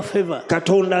tables in your favor.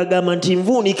 Katonda agamba nti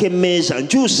nvuunika emmeeza,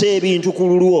 nkyusa ebintu ku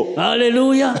lulwo.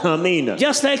 Hallelujah. Amiina.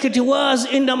 Just like it was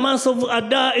in the month of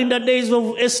Adar in the days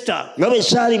of Esther. Nga bwe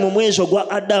kyali mu mwezi ogwa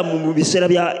Adamu mu biseera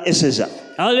bya Eseza.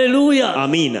 Hallelujah.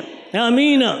 Amiina.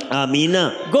 Amina.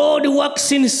 Amiina. God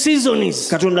works in seasons.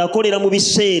 Katonda akolera mu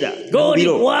biseera. God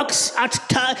works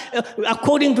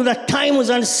according to the times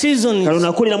and seasons.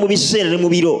 Katonda akolera mu biseera ne mu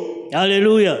biro.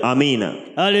 Hallelujah. Amiina.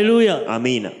 Hallelujah.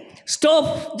 Amiina.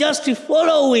 Stop just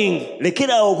following.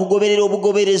 Lekeraawo okugoberera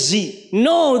obugoberezi.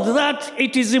 Know that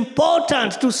it is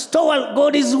important to store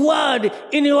God's word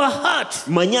in your heart.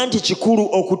 Manya nti kikulu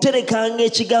okuterekanga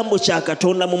ekigambo kya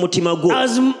Katonda mu mutima gwo.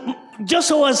 As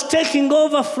Joshua was taking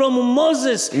over from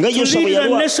Moses to lead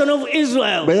the nation of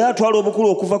Israel. Bwe yatwala obukulu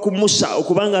okuva ku Musa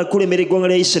okubanga akulembera eggwanga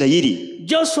lya Isirayiri.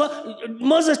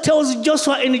 Moses tells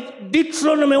Joshua in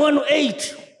Deuteronomy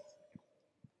 1:8.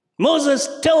 Moses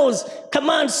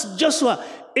commands Joshua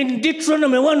in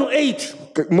Deuteronomy 1:8.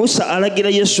 Musa alagira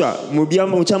Yeswa mu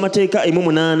kyamateeka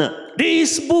 1:8.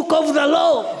 This book of the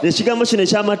law ekigambo kino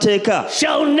ekyamateeka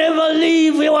shall never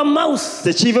leave your mouth.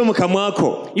 tekiive mu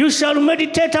kamwako. You shall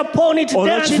meditate upon it day and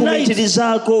night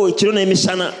onokifumiitirizaako ekiro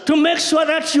n'emisana to make sure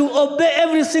that you obey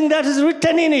everything that is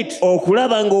written in it.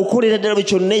 okulaba ng'okolera ddala buli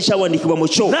kyonna ekyawandiikibwa mu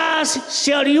kyo. Thus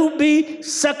shall you be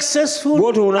successful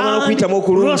bw'otoolanga okuyitamu and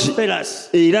okulungi prosperous.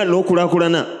 era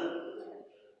n'okulaakulana.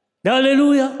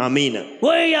 Hallelujah. Amiina.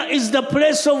 Where is the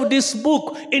place of this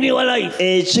book in your life?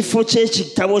 Ekifo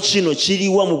ky'ekitabo kino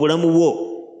kiriwa mu bulamu bwo?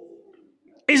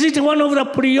 Is it one of the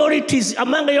priorities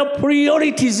among your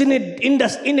priorities in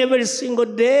every single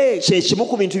day? Kye kimu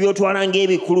ku bintu by'otwala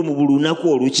ng'ebikulu mu buli lunaku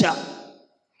olukya?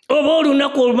 Oba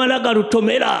olunaku olumala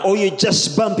galutomera? Or you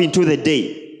just bump into the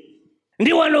day?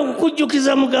 Ndi wano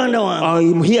okukujjukiza muganda wange. I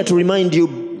am here to remind you,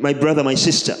 my brother, my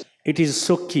sister. It is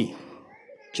so key.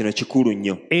 Kino kikulu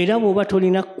nnyo. Era bw'oba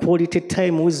tolina quality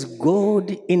time with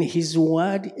God in his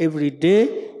word every day,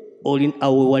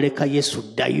 awo waleka Yesu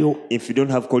ddayo. If you don't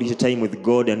have quality time with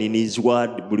God and in his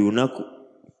word buli lunaku,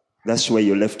 that's where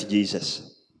you left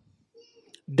Jesus.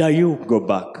 Ddayo. Go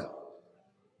back.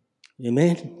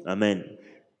 Amen. Amen.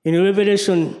 In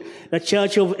Revelation, the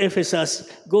church of Ephesus,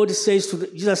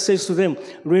 Jesus says to them,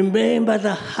 remember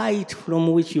the height from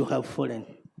which you have fallen.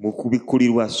 Mu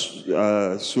kubikkulirwa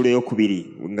sura eyokubiri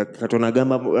nga Katonda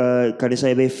agamba kanisa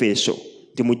y'Efeso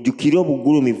nti mujjukire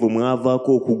obugulumivu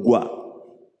mwavaako okugwa.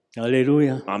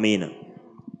 Hallelujah. Amiina.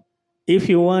 If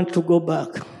you want to go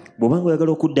back, bw'obanga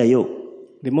oyagala okuddayo,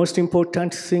 the most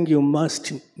important thing you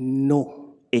must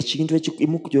know ekintu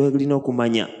ekimu ky'olina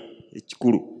okumanya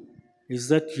ekikulu is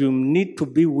that you need to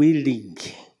be willing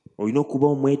olina okuba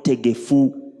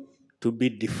omwetegefu to be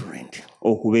different.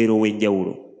 okubeera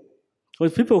ow'enjawulo.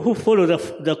 Because people who follow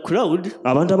the crowd,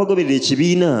 abantu abagoberera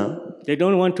ekibiina they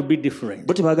don't want to be different.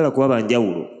 bo tebaagala kuba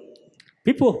banjawulo.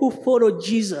 People who follow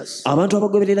Jesus, abantu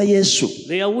abagoberera Yesu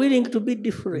they are willing to be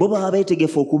different. bo baba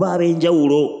beetegefu okuba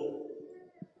ab'enjawulo.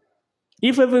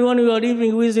 If everyone you are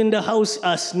living with in the house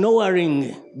are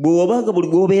snoring, bw'obanga buli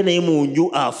gwobeera naye mu nju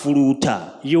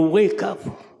afuluuta, you wake up,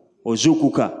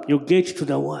 ozuukuka you get to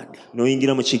the word.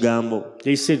 n'oyingira mu kigambo.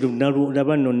 They said, they will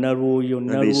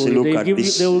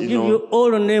this, give you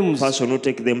all names. Person who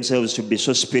take themselves to be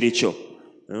so spiritual,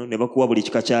 ne bakuwa buli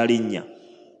kika kya linnya.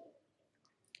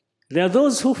 There are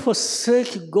those who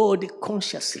forsake God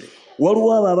consciously.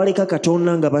 Waliwo abo abaleka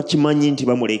Katonda nga bakimanyi nti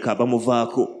bamuleka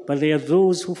bamuvaako. But there are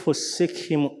those who forsake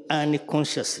him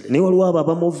unconsciously. Naye waliwo abo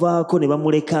abamuvaako ne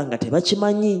bamuleka nga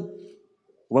tebakimanyi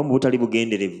oba mu butali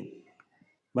bugenderevu.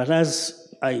 But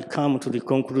as I come to the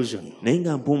conclusion, naye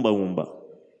nga mpumbawumba,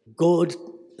 God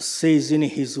says in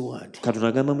his word, Katonda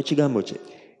agamba mu kigambo kye,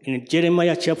 in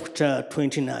Jeremiah chapter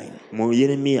 29, mu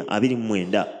Yeremiya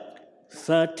 29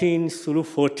 13 through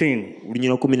 14,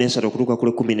 lunyira 13 okutuuka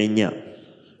kule 14,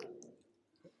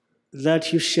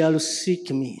 that you shall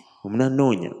seek me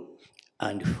munannoonya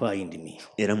and find me,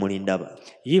 era mulindaba,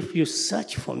 if you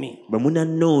search for me bwe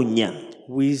munannoonya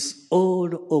with all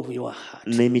of your heart.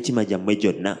 n'emitima gyammwe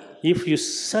gyonna, If you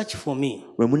search for me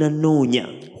bwe munannoonya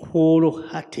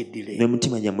wholeheartedly,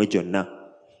 n'emitima gyammwe gyonna,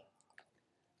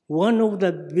 one of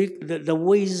the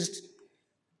ways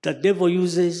the devil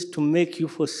uses to make you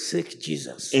forsake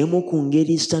Jesus emu ku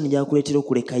ngeri sitaani gy'akuleetera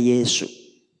okuleka Yesu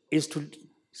is to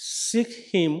seek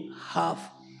him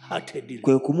half-heartedly.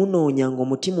 kwe kumunoonya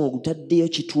ng'omutima ogutaddeyo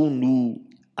kitundu.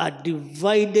 A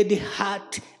divided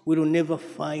heart will never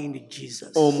find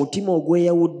Jesus. Omutima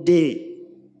ogweyawudde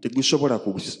tegusobola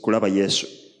kulaba Yesu.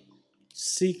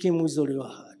 Seek him with all your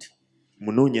heart.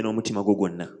 Munoonye n'omutima gwo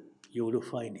gwonna. You will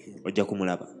find him. Ojja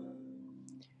kumulaba.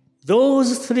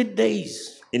 Those 3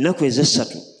 days, ennaku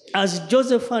ez'essatu, as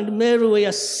Joseph and Mary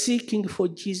were seeking for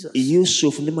Jesus,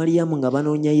 Yusufu ne Mariyamu nga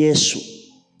banoonya Yesu.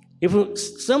 if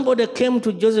somebody came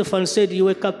to Joseph and said, "You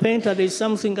are a carpenter, there is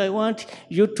something I want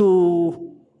you to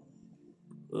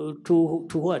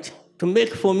what? To make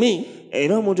for me."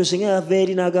 Era omuntu singa yava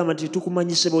eri n'agamba nti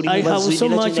tukumanyise buli I have so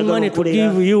much money to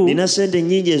give you. nina sente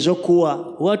nnyingi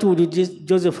ez'okkuwa. What would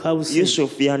Joseph have said?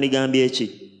 Yusufu yandigambye eki?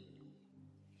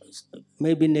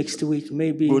 Maybe next week,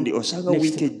 maybe Gundi osanga next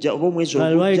wiiki ejja oba omwezi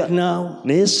But right ogujja. now,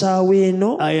 Naye essaawa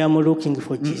eno I am looking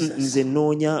for Jesus. nze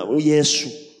nnoonya Yesu.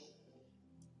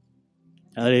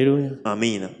 Hallelujah.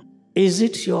 Amiina. Is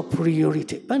it your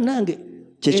priority? Banange,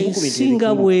 Kyekimu ku bintu ensinga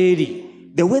ebikulu. bweri.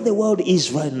 The way the world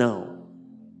is right now,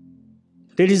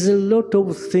 There is a lot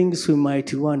of things we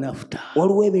might run after.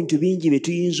 waliwo ebintu bingi bye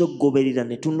tuyinza okugoberera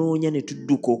ne tunoonya ne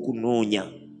tudduka okunoonya.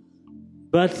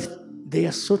 But they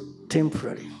are so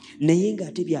temporary. Naye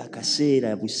ng'ate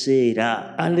byakaseera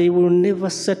buseera. And they will never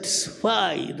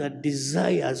satisfy the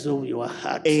desires of your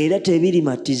heart. Era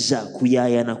tebirimatiza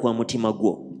kuyaayana kwa mutima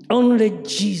gwo. Only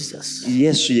Jesus.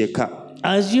 Yesu yekka.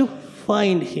 As you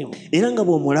find him Era nga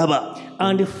bw'omulaba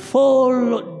and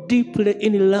fall deeply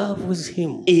in love with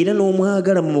him, era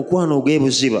n'omwagala mu mukwano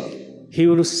ogw'ebuziba, he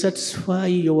will satisfy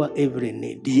your every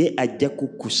need. ye ajja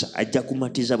kukkusa, ajja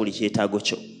kumatiza buli kyetaago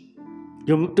kyo.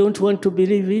 You don't want to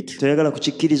believe it, Toyagala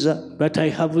kukikkiriza, but I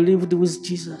have lived with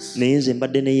Jesus naye nze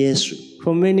mbadde ne Yesu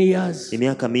for many years.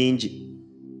 emyaka mingi.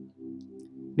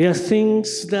 There are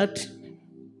things that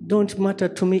don't matter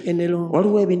to me any longer.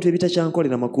 Waliwo ebintu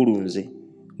ebitakyankolera makulu nze.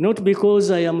 Not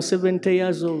because I am 70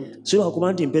 years old, Si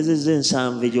lwakuba nti mpezezza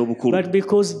ensanvu egy'obukulu, but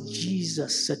because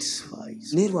Jesus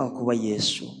satisfies. naye lwakuba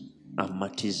Yesu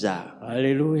ammatiza,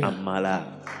 Hallelujah. ammala.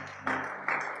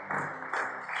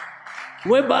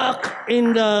 Way back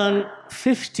in the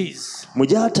 50s, Mu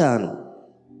gy'ataano,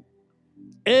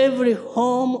 every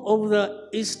home of the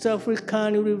East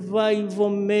African Revival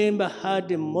member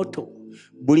had a motto.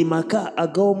 buli maka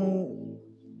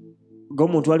ag'omuntu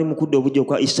ali mu kudda obujja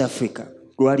okwa East Africa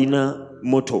gwalina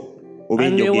moto oba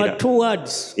And there were enjogera. 2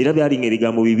 words: Era byalinga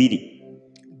ebigambo bibiri: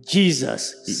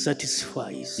 Jesus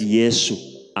satisfies. Yesu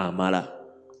amala.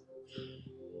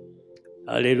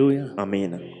 Hallelujah.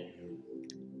 Amiina.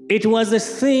 It was a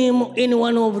theme in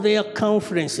one of their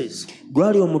conferences.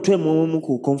 Gwali omutwe mu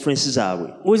ku conference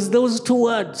zaabwe With those 2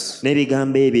 words,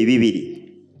 n'ebigambo ebyo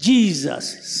ebibiri: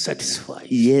 Jesus satisfies.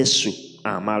 Yesu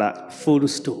amala. Full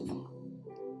stop.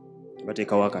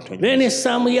 Bateekawo akatonyo. Then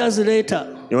some years later,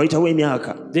 Ne wayitawo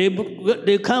emyaka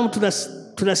they come to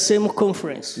the same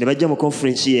conference. ne bajja mu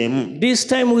conference y'emu. This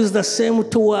time with the same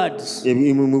 2 words,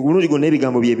 Mu mulundi gwonna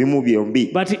ebigambo bye bimu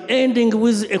byombi, but ending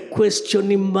with a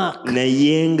questioning mark.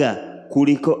 naye nga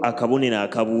kuliko akabonero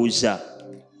akabuuza.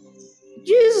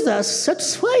 Jesus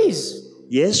satisfies.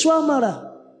 Yesu amala.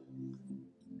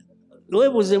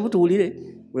 Webuuze mutuwulire.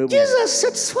 Weebuuze. Jesus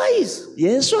satisfies.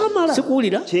 Yesu amala.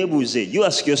 Sikuwulira. Kyebuuze. You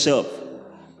ask yourself.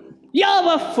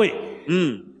 Yabaffe.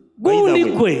 Gundi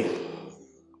kwe.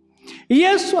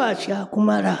 Yesu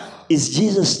akyakumala. Is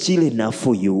Jesus still enough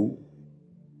for you?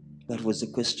 That was the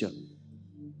question.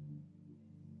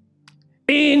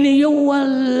 In your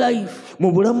life,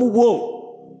 Mu bulamu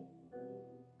bwo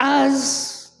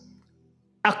as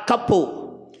a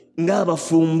couple,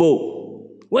 ng'abafumbo,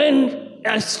 when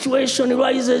a situation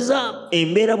rises up,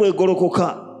 embeera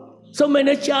bw'egolokoka, so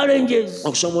many challenges,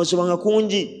 okusoomoozebwa nga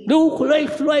kungi, look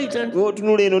right, and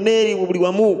otunula eno n'eri buli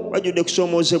wamu wajjudde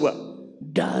kusoomoozebwa.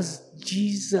 does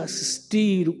Jesus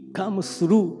still come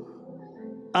through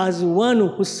as one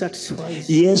who satisfies?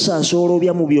 Yesu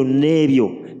asoolobya mu byonna ebyo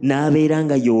n'abeera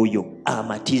nga y'oyo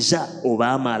amatiza oba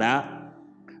amala.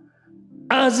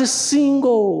 As a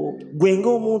single, Gwe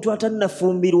ng'omuntu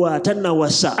atannafumbirwa,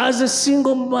 atannawasa, as a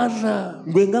single mother,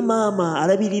 gwe nga maama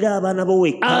alabirira abaana bo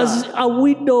wekka, as a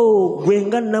widow, gwe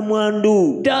nga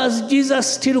nnamwandu, does Jesus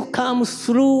still come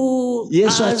through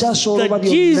Yesu as akyasooloba the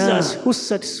byonna Jesus who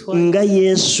satisfies? nga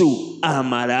Yesu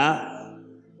amala.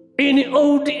 In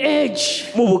old age,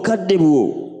 Mu bukadde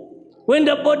bwo, when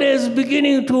the body is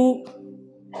beginning to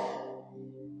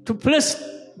place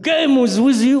game is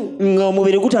with you.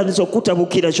 Ng'omubiri gutandise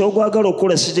okukutabukira ky'ogwagala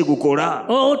okukola si kyegukola.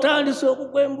 Otandise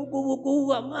okugwa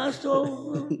embugubugu amaaso.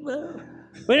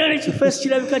 Wena nekifeesi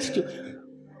kirabika kityo.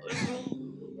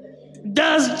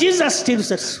 Does Jesus still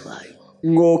satisfy?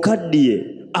 Ng'okaddiye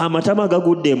amatama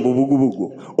gagudde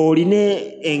embubugubugu oline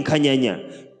enkanyanya.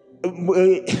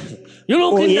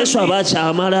 Yesu aba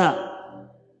akyamala.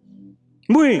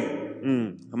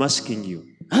 I'm asking you.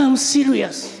 I'm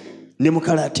serious.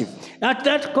 At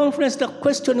that conference, the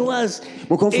question was,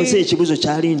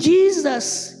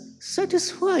 Jesus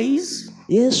satisfies.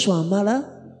 Yesu amala.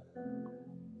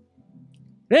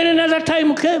 Then another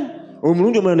time came.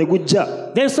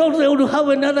 They thought they would have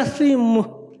another theme.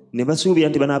 The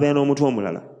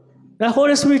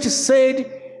Holy Spirit said,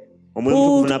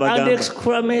 put an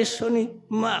exclamation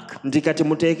mark.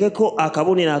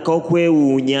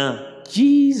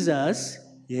 Jesus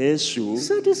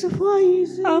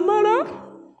satisfies. Amala?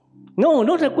 No,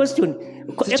 not a question.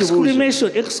 Exclamation.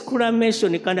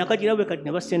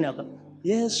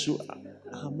 Yesu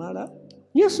amala.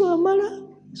 Yesu amala.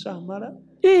 Yesu amala.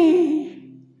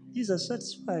 Jesus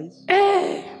satisfies.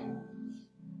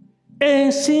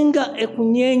 Ensinga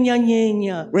ekunyenya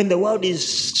nyenya. When the world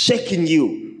is shaking you.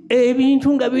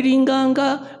 Ebintu nga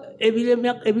biringanga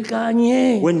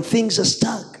ebikanye. When things are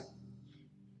stuck.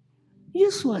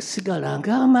 Yesu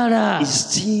asigalanga amala.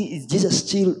 Is Jesus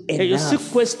still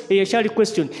enough? Eyo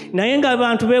question. Naye nga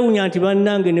abantu beewunya nti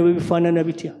bannange ne bwe bifaanana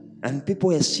bitya. And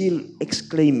people are still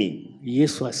exclaiming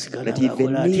Yesu asigalanga that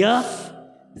even if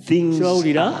things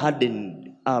are hardened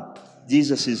up,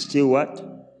 Jesus is still what?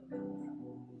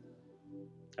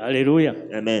 Hallelujah.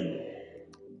 Amen.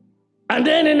 And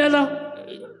then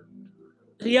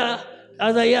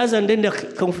other years, and then the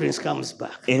conference comes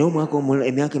back. And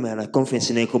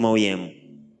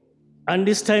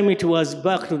this time it was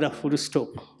back to the full stop.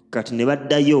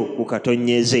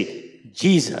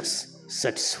 Jesus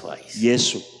satisfies.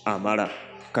 Yesu amala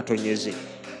katonyeze.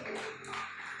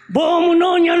 When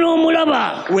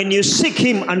you seek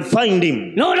him and find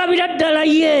him,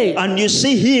 and you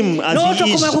see him as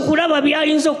he is, and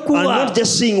not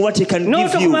just seeing what he can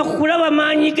give you,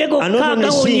 and not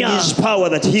only seeing his power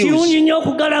that heals.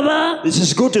 This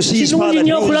is good to see his power that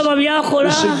heals.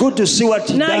 This is good to see what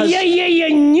he does.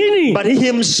 But he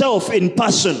himself in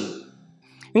person.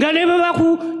 That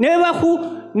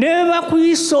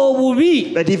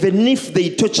even if they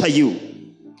torture you,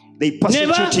 they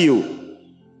persecute you,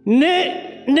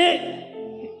 even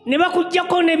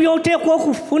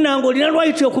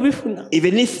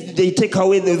if they take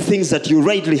away the things that you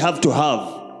rightly have to have.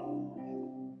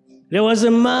 There was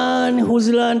a man whose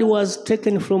land was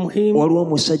taken from him.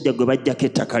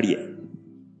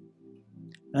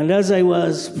 And as I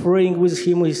was praying with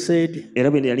him, he said,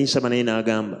 let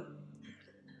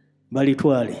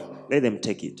them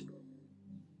take it.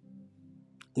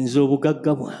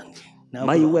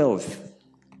 My wealth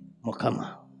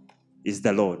is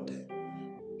the Lord.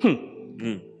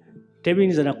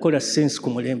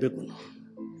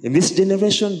 In this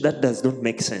generation, that does not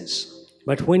make sense.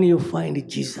 But when you find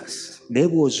Jesus, the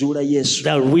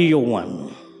real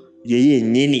one,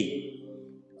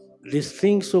 the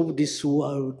things of this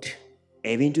world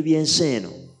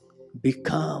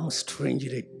become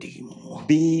strangely dim.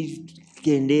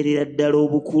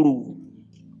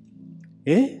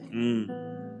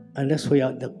 And that's why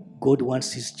God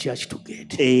wants his church to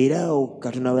get.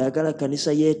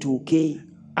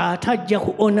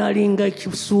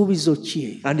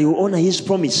 And he will honor his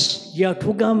promise. And he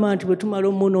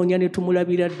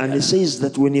says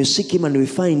that when you seek him and we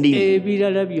find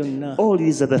him, all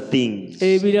these other things,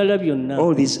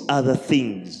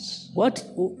 what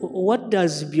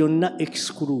does byonna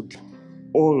exclude?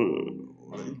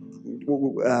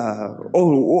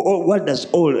 What does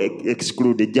all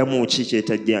exclude?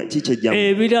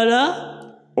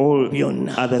 All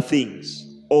other things,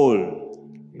 all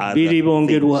other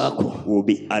things will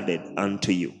be added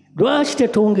unto you. Why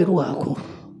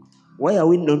are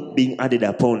we not being added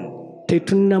upon?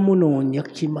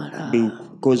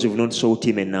 Because we've not sought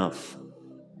him enough.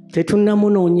 We've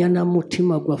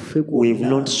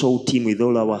not sought him with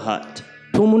all our heart.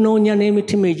 We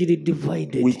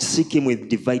seek him with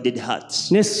divided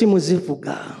hearts.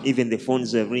 Even the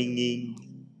phones are ringing.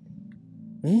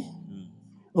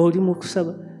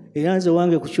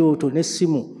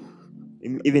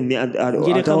 Even me at our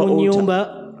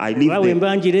altar, I leave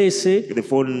the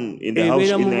phone in the house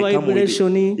and I come with it.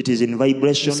 It is in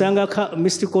vibration.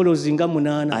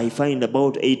 I find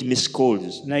about 8 missed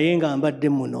calls.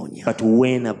 But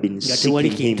when I've been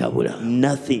seeking him,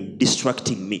 nothing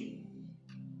distracting me.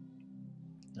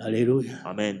 Hallelujah.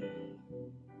 Amen.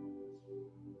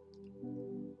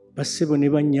 Bassebo ne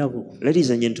bannyabo. Ladies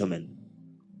and gentlemen,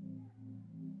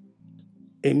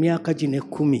 Emyaka gino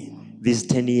 10. these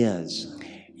 10 years,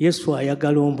 Yesu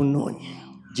ayagala omunoonye.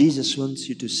 Jesus wants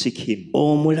you to seek him,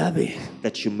 Omulabe.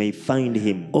 that you may find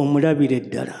him Omulabire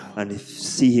ddala. and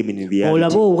see him in Olabe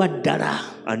reality. owa ddala.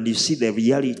 And you see the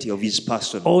reality of his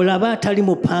person. Olabe atali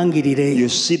mupangirire. You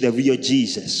see the real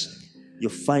Jesus. You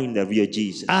find the real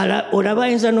Jesus. Olabe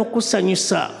ayinza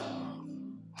n'okusanyusa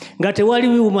nga tewali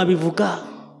biwuma bivuga.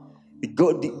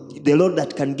 God, the Lord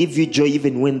that can give you joy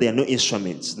even when there are no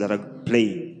instruments that are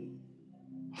playing.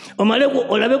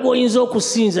 Olabe gw'oyinza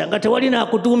okusinza nga tewali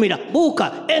n'akuduumira.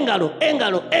 Buuka engalo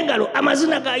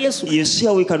amazina ga Yesu. You see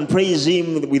how we can praise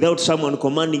him without someone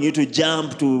commanding you to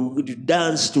jump, to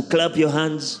dance, to clap your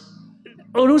hands.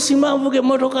 Oluusi mba nvuga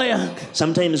emmotoka yange.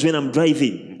 Sometimes when I'm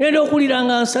driving, Ngenda okuwulira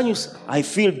nga nsanyusa. I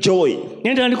feel joy.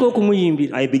 Ne ntandika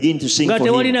okumuyimbira. I begin to sing Nga for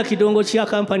him. tewalina kidongo kya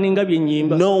kampani nga bye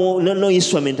nnyimba. No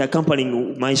instrument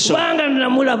accompanying my song. Kubanga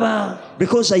namulaba.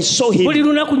 Because I saw him Buli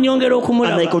lunaku nnyongera and I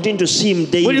okumulaba. continue to see him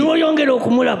Buli daily. lw'oyongera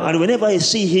okumulaba. And whenever I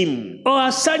see him,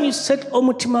 Asanyuse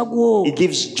omutima gwo. it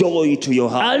gives joy to your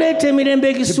heart. Aleeta emirembe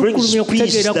It brings egisukkulumya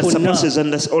peace okutegeera that kwonna.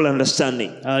 surpasses all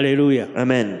understanding. Hallelujah.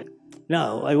 Amen.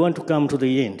 Now, I want to come to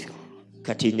the end.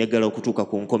 Kati njagala okutuuka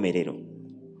ku nkomerero.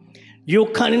 You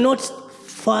cannot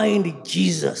find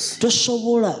Jesus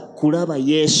Tosobola kulaba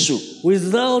Yesu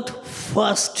without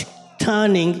first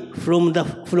turning from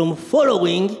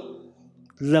following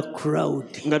the crowd.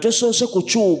 nga tosoose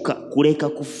kukyuka kuleka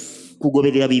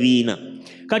kugoberera bibiina.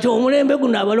 Kati omulembe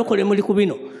guno abalokole muli ku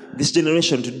bino. This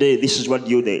generation today, this is what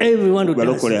you Everyone who does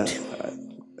balokole it.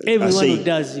 Everyone who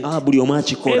does it. buli omu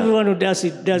akikola. Everyone who does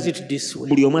it this way.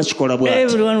 Buli omu akikola bw'ati.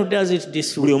 Everyone who does it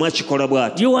this Buli way. omu akikola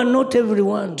bw'ati. You are not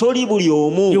everyone. Toli buli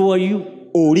omu, You are you.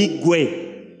 oli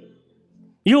gwe.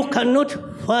 You cannot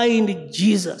find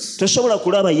Jesus. Tosobola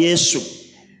kulaba Yesu.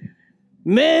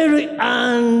 Mary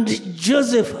and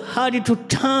Joseph had to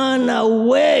turn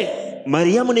away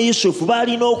Mariyamu ne Yusufu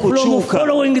baalina from okukyuka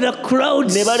following the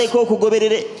crowds ne baleka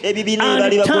okugoberera ebibiina bye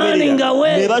baali and turning bagoberera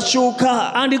away ne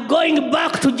bakyuka and going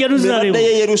back to ne Jerusalem. baddayo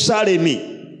e Yerusaalemi.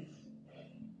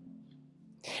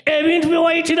 Ebintu bye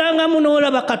wayitirangamu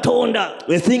n'olaba Katonda.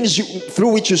 The things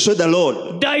through which you saw the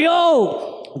Lord,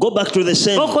 Ddayo go back to the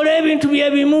same. okole ebintu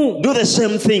bye bimu. Do the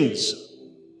same things.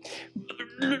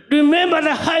 Remember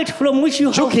the height from which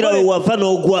you have Jjukira we fallen. wava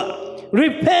n'ogwa.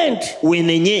 Repent,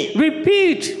 Weenenye.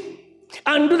 repeat,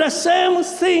 and do the same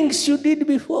things you did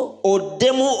before.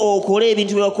 Oddemu okole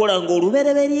ebintu bye wakola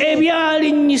ng'olubereberye.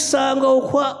 Ebyalinnyisanga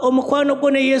omukwano gwo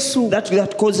ne Yesu.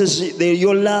 That causes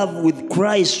your love with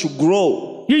Christ to grow.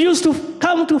 You used to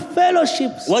come to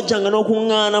fellowships, Wajjanga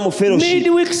n'okuŋŋaana mu fellowship,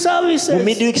 midweek mu services.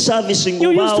 midweek service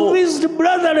You used to ng'obaawo, visit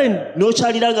brethren.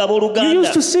 n'okyaliranga You abooluganda,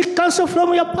 used to seek counsel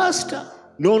from your pastor.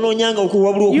 n'onoonyanga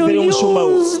okuwabulwa You okuva eri omusumba wo,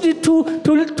 used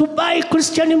to buy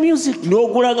Christian music.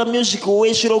 n'ogulanga music You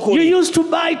ow'ekirokole, used to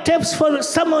buy tapes for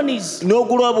sermons.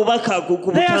 n'ogula obubaka ku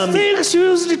There are butambi. things you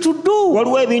used to do.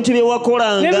 Waliwo ebintu bye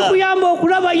wakolanga Nebikuyamba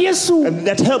okulaba Yesu.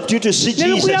 that helped you to see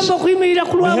Jesus. Nebikuyamba okuyimirira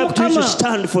ku We lwa helped you to Mukama.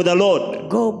 stand for the Lord.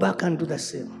 Go back and do the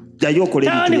same. Ddayo okole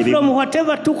ebintu Turn ebimu. from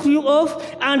whatever took you off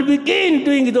and begin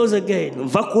doing those again.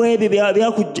 Va ku ebyo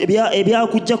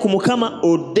ebyakujja ku Mukama,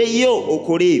 oddeyo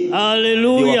okole bye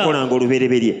Hallelujah. wakolanga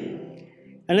olubereberye.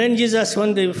 And then Jesus,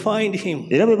 when they find him,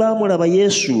 Era bwe baamulaba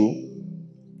Yesu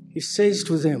he says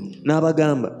to them,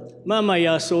 n'abagamba, Mama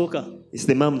yasooka. it's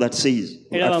the mom that says,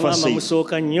 Era at first bamama says,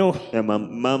 musooka nnyo.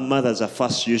 mothers are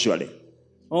first usually.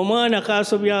 Omwana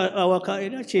kaasobya awaka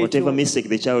era Whatever kyekyo. mistake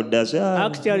the child does,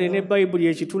 Actually ne Bayibuli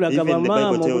ekitulaga Even the Bible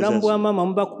bamaama tells obulamu us. bwa maama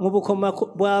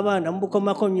bw'abaana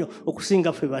mubukomako nnyo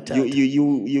okusinga ffe bataata.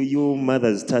 you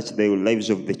mothers touch the lives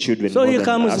of the children So more here than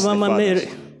comes us the Mama fathers. Mary.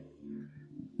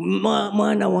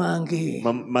 Mwana wange,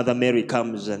 Mother Mary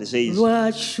comes and says,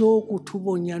 lwaki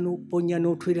okutubonya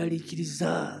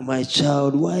n'otweraliikiriza? my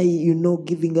child, why are you not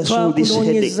giving us all this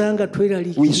headache? Twakunoonyeza nga We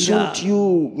tweraliikirira. sought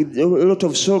you with a lot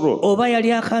of sorrow. Oba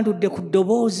yali akandudde ku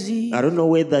ddoboozi, I don't know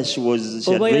whether she had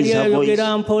oba yali raised her voice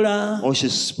ayogera mpola, or she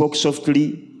spoke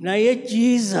softly. naye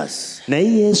Jesus Naye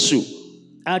Yesu,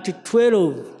 at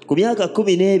 12 ku myaka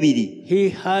 12, he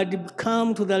had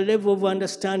come to the level of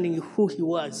understanding who he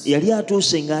was. yali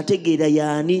atuuse ng'ategeera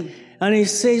y'ani, And he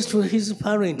says to his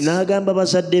parents, n'agamba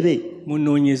bazadde be,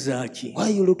 munoonyeza ki? why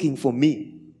are you looking for me?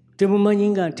 Temumanyi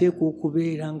nga nteekwa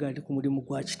okubeera nga ndi ku mulimu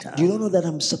gwa Do you Kitange. not know that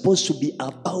I'm supposed to be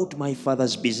about my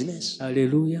Father's business?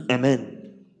 Hallelujah.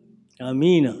 Amen.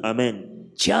 Amiina. Amen.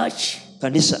 Church,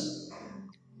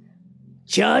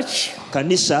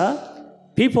 Kanisa,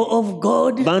 people of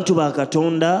God, bantu ba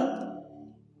Katonda,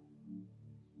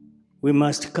 we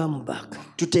must come back.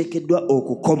 tuteekeddwa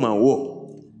okukomawo.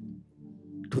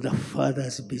 to the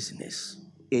Father's business.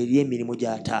 eri emirimu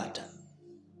gya taata.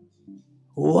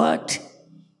 What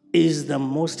is the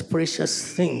most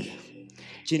precious thing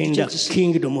in the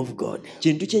kingdom of God?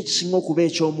 Kintu kye kisinga okuba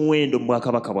ekyomuwendo mu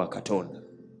bwakabaka bwa Katonda.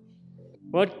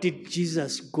 What did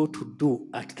Jesus go to do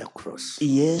at the cross?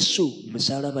 Yesu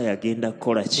musalaba yagenda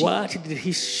kukola ki? What did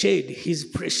he shed his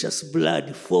precious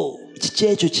blood for? Kiki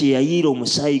ekyo kye yayiira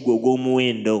omusaayi gwe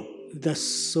ogw'omuwendo? The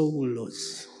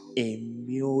souls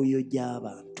Emyoyo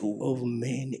gy'abantu. of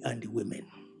men and women.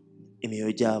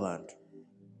 Emyoyo gy'abantu.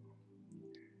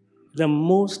 The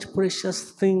most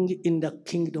precious thing in the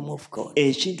kingdom of God.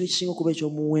 Ekintu ekisinga okuba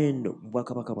ekyomuwendo mu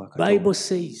bwakabaka bwa Katonda. Bible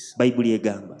says, Bayibuli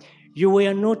egamba. you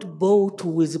were not bought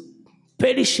with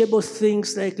perishable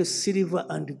things like silver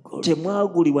and gold,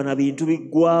 Temwagulibwa na bintu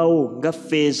biggwaawo nga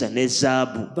ffeeza ne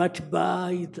zaabu, but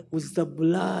with the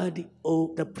blood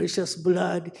of the precious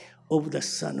blood of the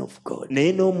Son of God.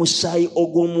 naye n'omusaayi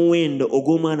ogw'omuwendo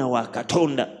ogw'omwana wa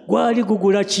Katonda. Gwali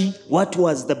gugula ki? What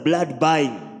was the blood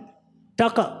buying?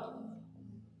 Taka.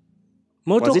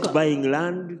 Was it Motoka. buying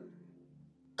land,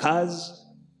 cars?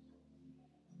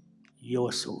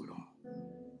 Your soul.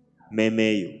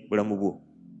 Meemeeyo bulamu bwo.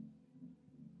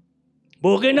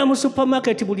 Bw'ogenda mu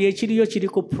supermarket buli ekiriyo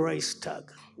kiriko price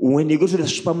tag. When you go to the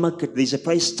supermarket, there's a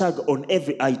price tag on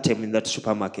every item in that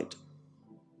supermarket.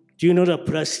 Do you know the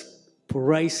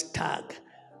price tag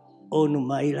on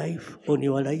my life, on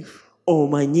your life?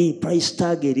 Omanyi price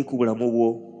tag eri ku bulamu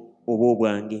bwo oba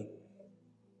obwange.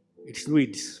 It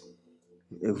reads,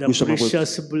 the Kusoma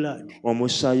precious blood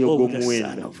omusaayi of the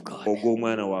Son ogw'omuwendo of God.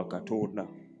 ogw'omwana wa Katonda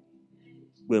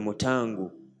gwe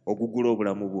mutangu ogugula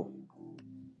obulamu bwo.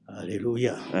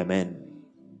 Hallelujah. Amen.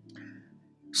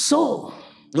 So,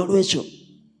 N'olwekyo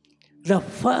the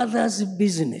Father's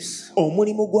business,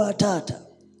 omulimu gwa taata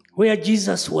where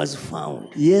Jesus was found,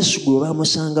 Yesu gwe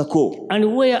baamusangako,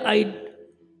 and where I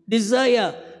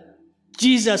desire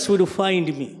Jesus will find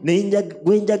me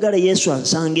gwe njagala Yesu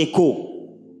ansangeko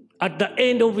at the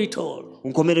end of it all. ku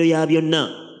nkomerero ya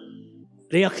byonna.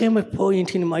 There came a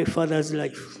point in my father's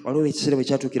life Waliwo ekiseera bwe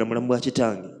kyatuukira mulamu bwa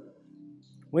kitange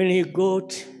when he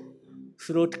got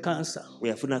throat cancer. bwe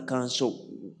yafuna kansa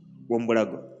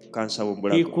w'omubulago, kansa He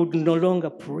w'omubulago, could no longer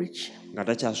preach, nga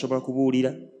takyasobola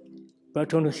kubuulira,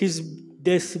 but on his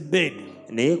deathbed,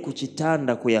 naye ku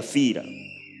kitanda kwe yafiira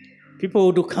people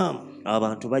would come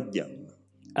abantu bajja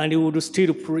and he would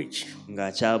still preach.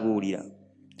 ng'akyabuulira,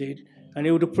 And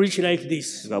he would preach like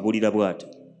this. ng'abuulira bw'ati,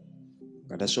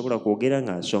 nga tasobola kwogera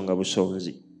ng'asonga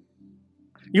busonzi.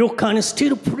 You can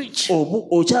still preach.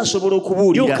 Okyasobola You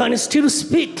okubuulira, can still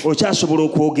speak. okyasobola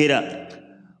okwogera.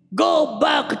 Go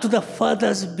back to the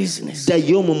Father's business.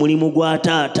 Ddayo mu mulimu gwa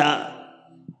taata.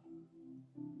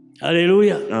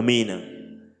 Hallelujah. Amiina.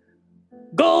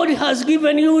 God has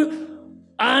given you,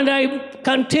 and I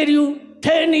can tell you,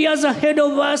 10 years ahead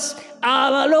of us,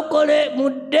 abalokole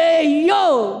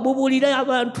muddeeyo mubulire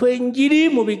abantu enjiri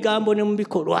mu bigambo ne mu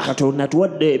bikolwa. Katonda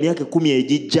tuwadde emyaka 10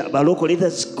 ejijja balokole. Let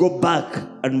us go back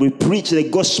and we preach the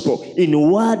gospel in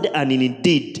word and in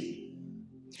deed.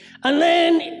 And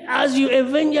then as you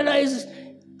evangelize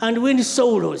and win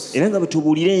souls, Era nga bwe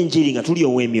tubuulira enjiri nga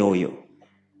tulyowa emyoyo.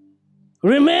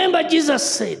 remember Jesus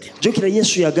said Jjukira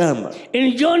Yesu yagamba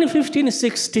in John mu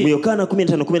 15:16, Yokaana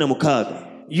 15:16,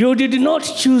 you did not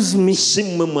choose me, si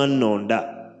mmwe mwannonda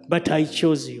but I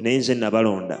chose you, naye nze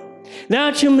nabalonda,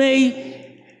 that you may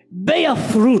bear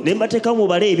fruit, ne mbateeka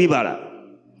mubale ebibala,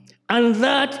 and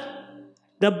that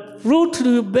the fruit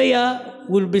you bear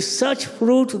will be such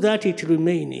fruit that it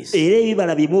remains. era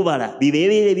ebibala bye mubala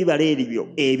bibeerera ebibala ebyo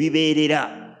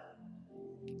ebibeerera.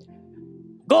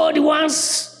 God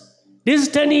wants these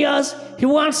 10 years, he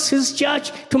wants his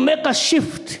church to make a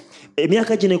shift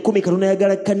Emyaka gino 10 Katonda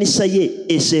ayagala kkanisa ye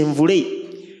esenvule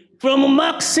from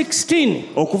Mark 16.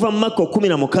 okuva mu Makko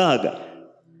 16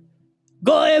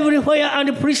 Go everywhere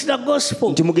and preach the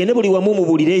gospel. nti mugende buli wamu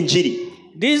mubuulire enjiri,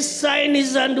 These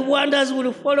signs and wonders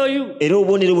will follow you. era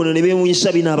obubonero buno ne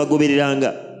beewuunyisa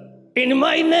binaabagobereranga. In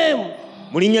my name,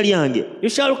 Mu linnya lyange you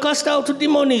shall cast out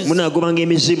demons. munaagobanga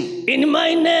emizimu, In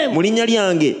my name, mu linnya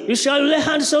lyange you shall lay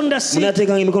hands on the sick,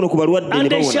 munaateekanga emikono ku balwadde ne and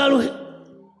they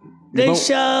bawona.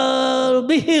 shall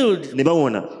be healed. Ne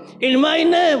bawona. In my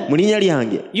name, Mu linnya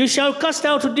lyange you shall cast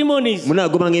out demons.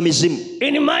 munaagobanga emizimu,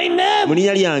 In my mu name,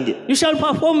 linnya lyange you shall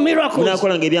perform miracles.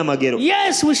 munaakolanga ebyamagero.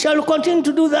 Yes, we shall continue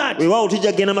to do that. Weewaawo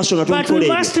tujja kugenda maaso nga But tubikola we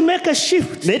ebyo, must make a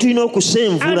shift naye tulina and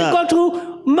okusenvula go to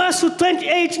Matthew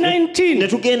 28:19, ne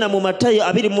tugenda mu Matayo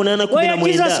where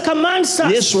Jesus 28:19. commands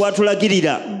us, Yesu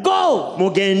watulagirira go.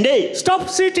 mugende, Stop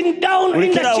sitting down in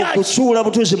the lekera church. okutuula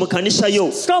butuuzi mu kanisa yo,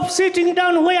 Stop sitting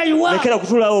down where you are. lekera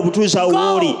kutuulawo obutuuzi awo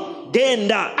wooli,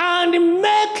 genda and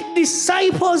make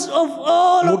disciples of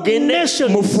all mugende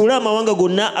nations. mufuule amawanga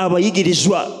gonna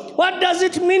abayigirizwa. What does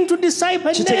it mean to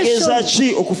disciple Kitegeeza nations?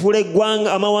 ki okufuula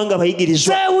amawanga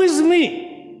abayigirizwa? Say with me.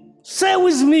 Say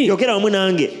with me. Yogera wamu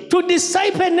nange. To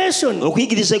disciple nations.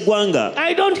 Okuyigiriza eggwanga.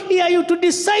 I don't hear you. To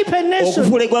disciple nations.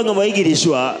 Okufuula eggwanga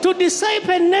abayigirizwa. To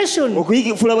disciple nations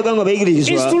Okufuula eggwanga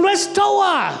abayigirizwa. is to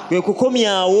restore kwe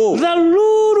kukomyawo the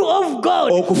rule of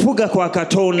God okufuga kwa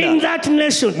Katonda in that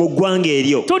nation. mu ggwanga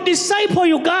eryo. To disciple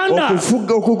Uganda.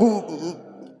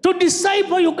 To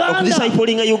disciple Uganda.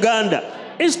 Okudisciplinga Uganda.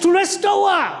 Is to restore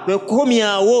kwe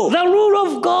kukomyawo the rule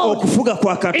of God okufuga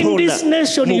kwa Katonda in this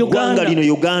nation, mu ggwanga lino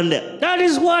Uganda. Uganda. That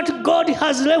is what God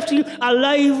has left you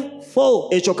alive for.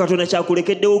 Ekyo Katonda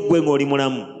kyakulekeddewo ggwe ng'oli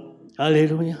mulamu.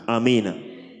 Hallelujah. Amiina.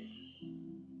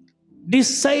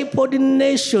 Discipled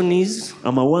nation is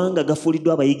amawanga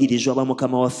gafuuliddwa abayigirizwa ba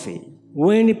Mukama waffe.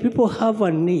 when people have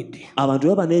a need. Abantu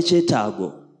baba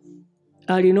n'ekyetaago.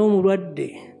 Alina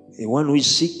omulwadde. One who is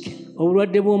sick.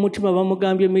 Obulwadde bw'omutima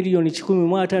bamugambye miliyoni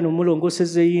 15000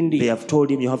 mulongoseza eyindi. They have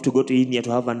told him you have to go to India to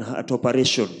have an heart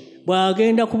operation.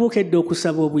 Bw'agenda ku Bukedde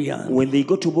okusaba obuyambi. When they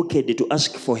go to Bukedde to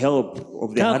ask for help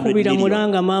of the 100 takubira million,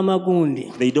 mulanga Maama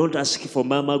Gundi. they don't ask for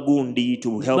Mama Gundi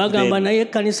to help Bagamba them. naye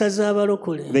ekkanisa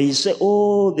z'abalokole. They say,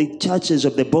 oh, the churches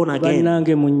of the born again.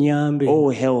 Bannange munnyambe. Oh,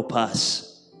 help us.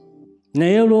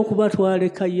 Naye olw'okuba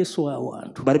twaleka Yesu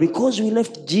awantu. But because we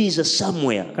left Jesus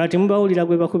somewhere, Kati mubawulira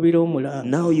gwe bakubira omulanga.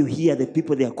 now you hear the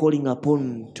people they are calling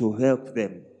upon to help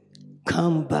them.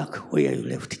 Come back where you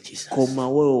left Jesus.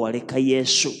 Komawo waleka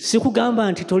Yesu.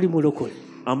 Sikugamba nti toli mulokole.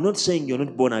 I'm not saying you're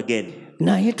not born again,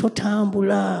 Naye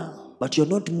totambula. but you're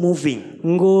not moving.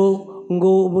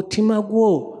 Ng'obutima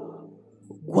gwo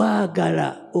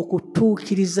gwagala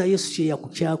okutuukiriza Yesu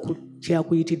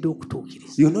kyakuyitidde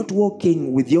okutuukiriza. You're not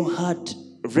walking with your heart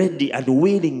ready and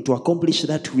willing to accomplish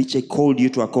that which I called you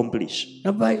to accomplish.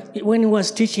 When he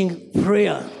was teaching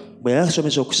prayer, Bwe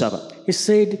yasomesa okusaba, he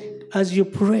said, as you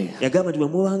pray, yagamba nti bwe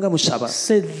mubanga musaba,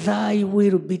 say thy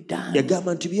will be done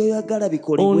yagamba nti byoyagala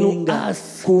bikolebwenga on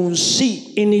earth ku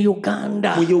nsi in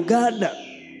Uganda. mu Uganda.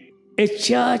 A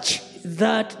church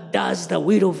that does the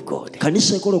will of God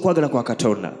Kanisa ekola okwagala kwa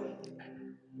Katonda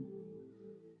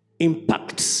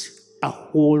impacts a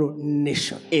whole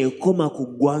nation. ekoma ku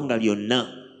ggwanga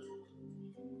lyonna.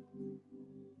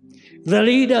 The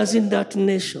leaders in that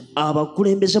nation,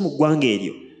 Abakulembeze mu ggwanga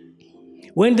eryo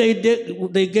when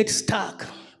they get stuck,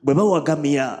 bwe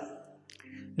bawagamira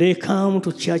they come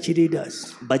to church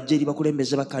leaders bajja eri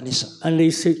bakulembeze ba kanisa and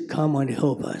they say, come and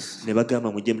help us. ne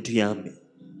bagamba mujje mutuyambe.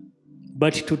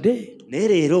 But today, Naye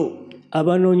leero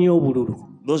abanoonya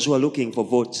obululu, those who are looking for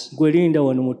votes, gwe linda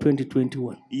wano mu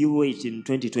 2021, you wait in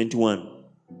 2021,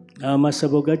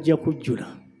 amasabo gajja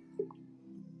kujjula.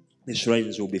 the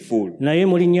shrines will be full. Naye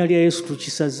mu linnya lya Yesu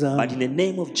tukisazaamu. But in the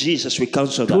name of Jesus we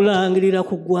cancel that. Tulangirira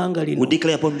ku ggwanga We lino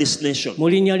declare upon this nation, mu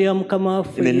linnya lya Mukama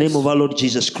waffe in the name Yesu, of our Lord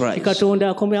Jesus Christ, Katonda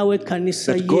akomyawo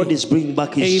ekkanisa that God ye is bringing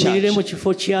back His eyimirire mu church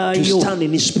kifo to kyayo. stand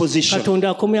in His position.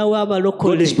 Katonda akomyawo God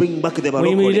abalokole is bringing back the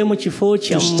muyimirire mu Barokole kifo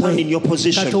to stand in kyammwe. your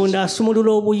position. Katonda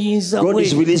asumulula obuyinza God bwe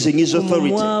is releasing His ku authority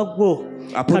mumwa gwo.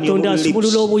 upon your Katonda lips.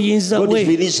 asumulula obuyinza God bwe is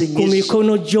releasing ku His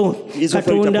mikono gyo. authority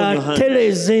Katonda upon your hand.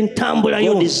 atereeza entambula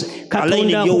yo. God is Katonda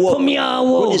aligning your walk.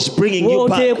 akukomyawo God is bringing you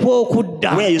back w'oteekwa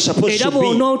okudda. where you're supposed Era to be.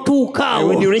 bw'onootuuka And awo,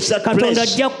 when you reach that Katonda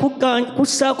place, ajja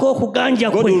kussaako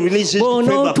okuganja God kwe. will release His favor upon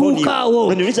you. Bw'onootuuka awo,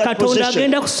 When you reach that Katonda position,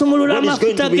 agenda kusumulula God is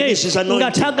going to amafuta ge release His anointing.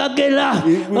 nga tagagera.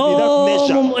 Without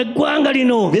measure. Eggwanga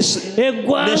lino, This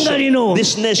eggwanga nation, lino,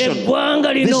 this nation,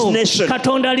 eggwanga lino, this nation.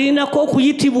 Katonda alinako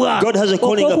okuyitibwa God has a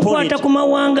calling upon it okwokukwata ku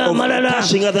mawanga of amalala.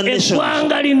 passing other nations.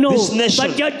 Eggwanga lino, This nation,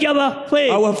 bajjajja baffe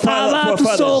our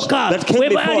abaatusooka that came bwe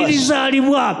before baali us,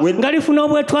 lizaalibwa nga lifuna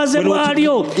obwetwaze when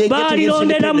bwalyo getting its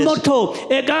baalirondera independence, motto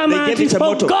egamba they gave nti it a for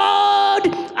motto.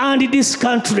 God and this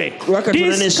country. Wakatonda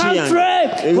This n'ensi yange.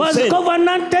 country was Said,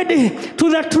 covenanted to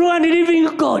the true and living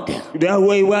God.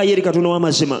 waayo eri Katonda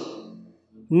w'amazima.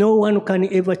 No one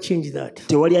can ever change that.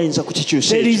 Tewali ayinza kukikyusa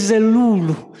There ekyo. is a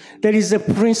rule, there is a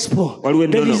principle, Waliwo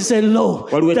there ennono. is a law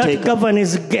Waliwo that etteeka.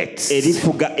 governs gates.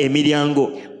 Erifuga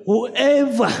emiryango.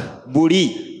 Whoever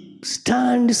Buli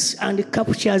stands and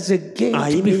captures a gate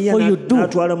ayimirira before you do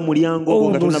n'atwala mu mulyango ogwo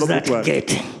nga owns tonnaba that gutwala.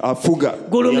 gate. Afuga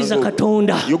Gulumiza mulyango.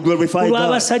 Katonda You glorify God.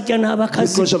 olw'abasajja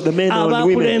n'abakazi Because of the men and women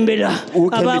abaakulembera who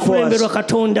came before us, abaakulemberwa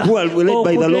Katonda who are led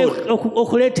by the Lord,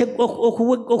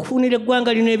 okufunira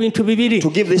eggwanga lino ebintu bibiri,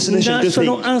 to give this nation two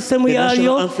national things. anthem The national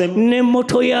yaalyo anthem ne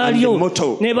motto yaalyo, and the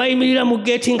motto. ne bayimirira mu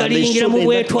geeti nga And they liyingira mu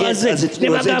stood in that bwetwaze, gate as it ne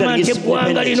was bagamba entering nti its eggwanga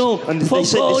independence. lino And for they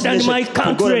said, God this and nation, my for God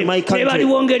country, and my country. ne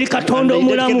baliwonga eri Katonda And they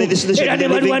omulamu. dedicated this nation Era to the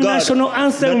ne living baliwa God. national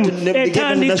anthem That the national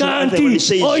etandika anthem nti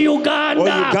says, O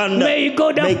Uganda, may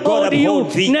God uphold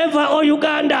you. Never O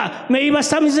Uganda, may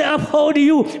basamize uphold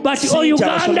you. But O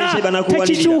Uganda,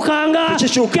 tekikyukanga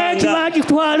keti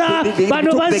bagitwala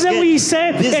bano bazze buyise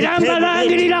era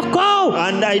mbalangirirako.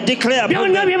 And I declare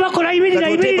byonna bye bakola ibirira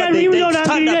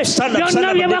olangirire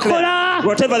byonna bye bakola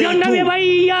byonna bye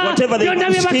bayiya byonna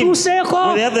bye batuuseeko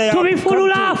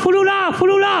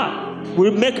fulula. we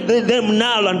make them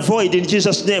null and void in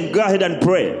Jesus' name. Go ahead and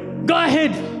pray. Go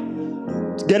ahead.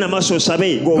 Genda maaso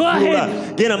osabe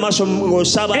ng'ofulula. Genda maaso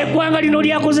ng'osaba. Eggwanga lino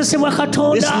lyakozesebwa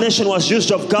Katonda. This nation was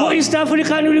used of God. East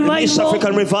African revival.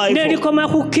 Nelikoma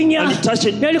ku Kenya.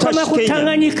 Nelikoma ku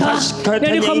Tanganyika.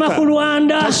 Nelikoma ku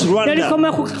Rwanda.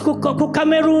 Nelikoma ku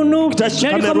Cameroon.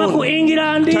 Nelikoma ku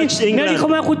England.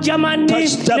 Nelikoma ku Germany.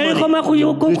 Nelikoma ku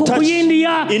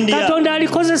India. Katonda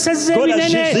alikozesezza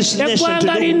ebinene.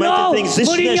 Eggwanga lino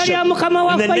mu linnya lya Mukama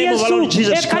waffe Yesu.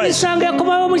 Ekkanisa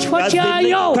ng'ekomawo mu kifo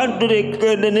kyayo.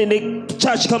 The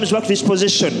church comes back to this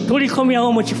position. We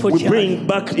bring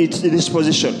back it to this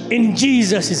position. In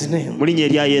Jesus' name.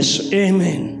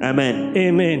 Amen. Amen.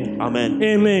 Amen. Amen.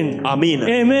 Amen. Amen.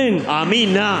 Amen.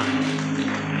 Amina.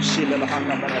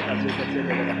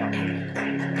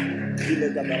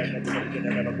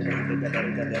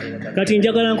 Kati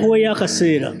njagala nkuweeyo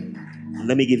akaseera.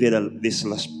 Let me give you this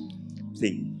last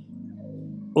thing.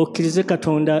 Okkirize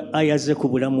Katonda ayaze ku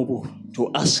bulamu bwo.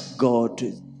 To ask God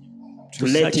to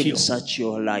let him search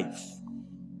your life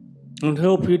and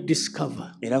help you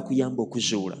discover era kuyamba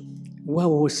okuzuula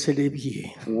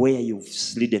where you've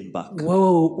slidden back,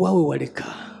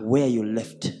 where you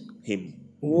left him,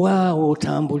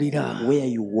 where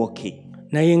you walking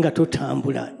naye nga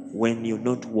totambula when you're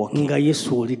not walking, nga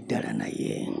Yesu oli ddala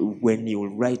naye. when you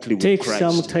rightly with Take Christ.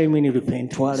 some time in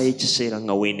repentance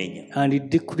and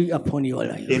decree upon your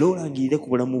life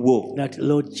that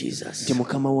Lord Jesus,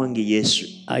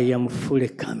 I am fully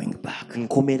coming back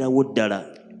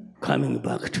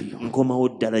to you.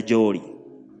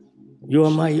 You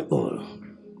are my all.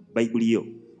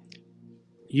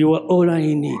 You are all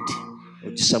I need.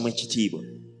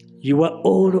 You are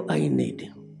all I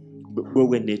need.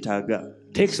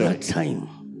 Take that time.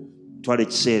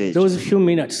 Those few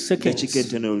minutes, seconds.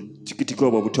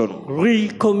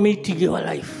 Recommit your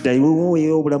life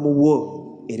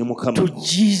to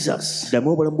Jesus.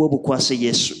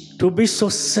 To be so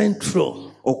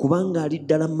central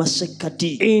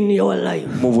in your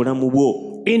life.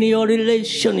 In your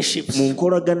relationships,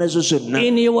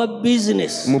 in your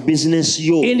business,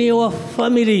 in your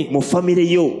family,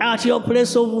 at your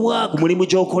place of work,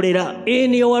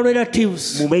 in your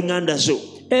relatives,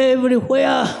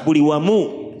 everywhere.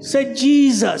 Say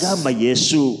Jesus.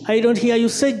 I don't hear you.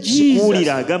 Say Jesus.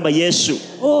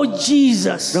 Oh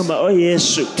Jesus.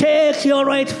 Take your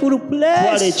rightful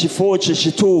place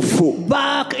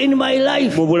back in my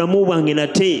life.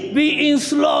 Be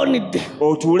enthroned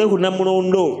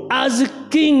as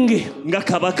king,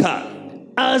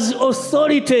 as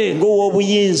authority,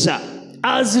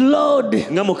 as Lord,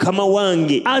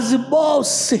 as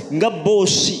boss,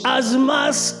 as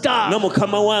master,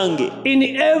 in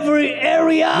every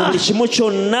area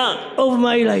of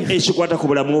my life.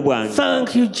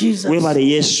 Thank you, Jesus.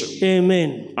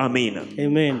 Amen. Amen.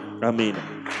 Amen. Amen.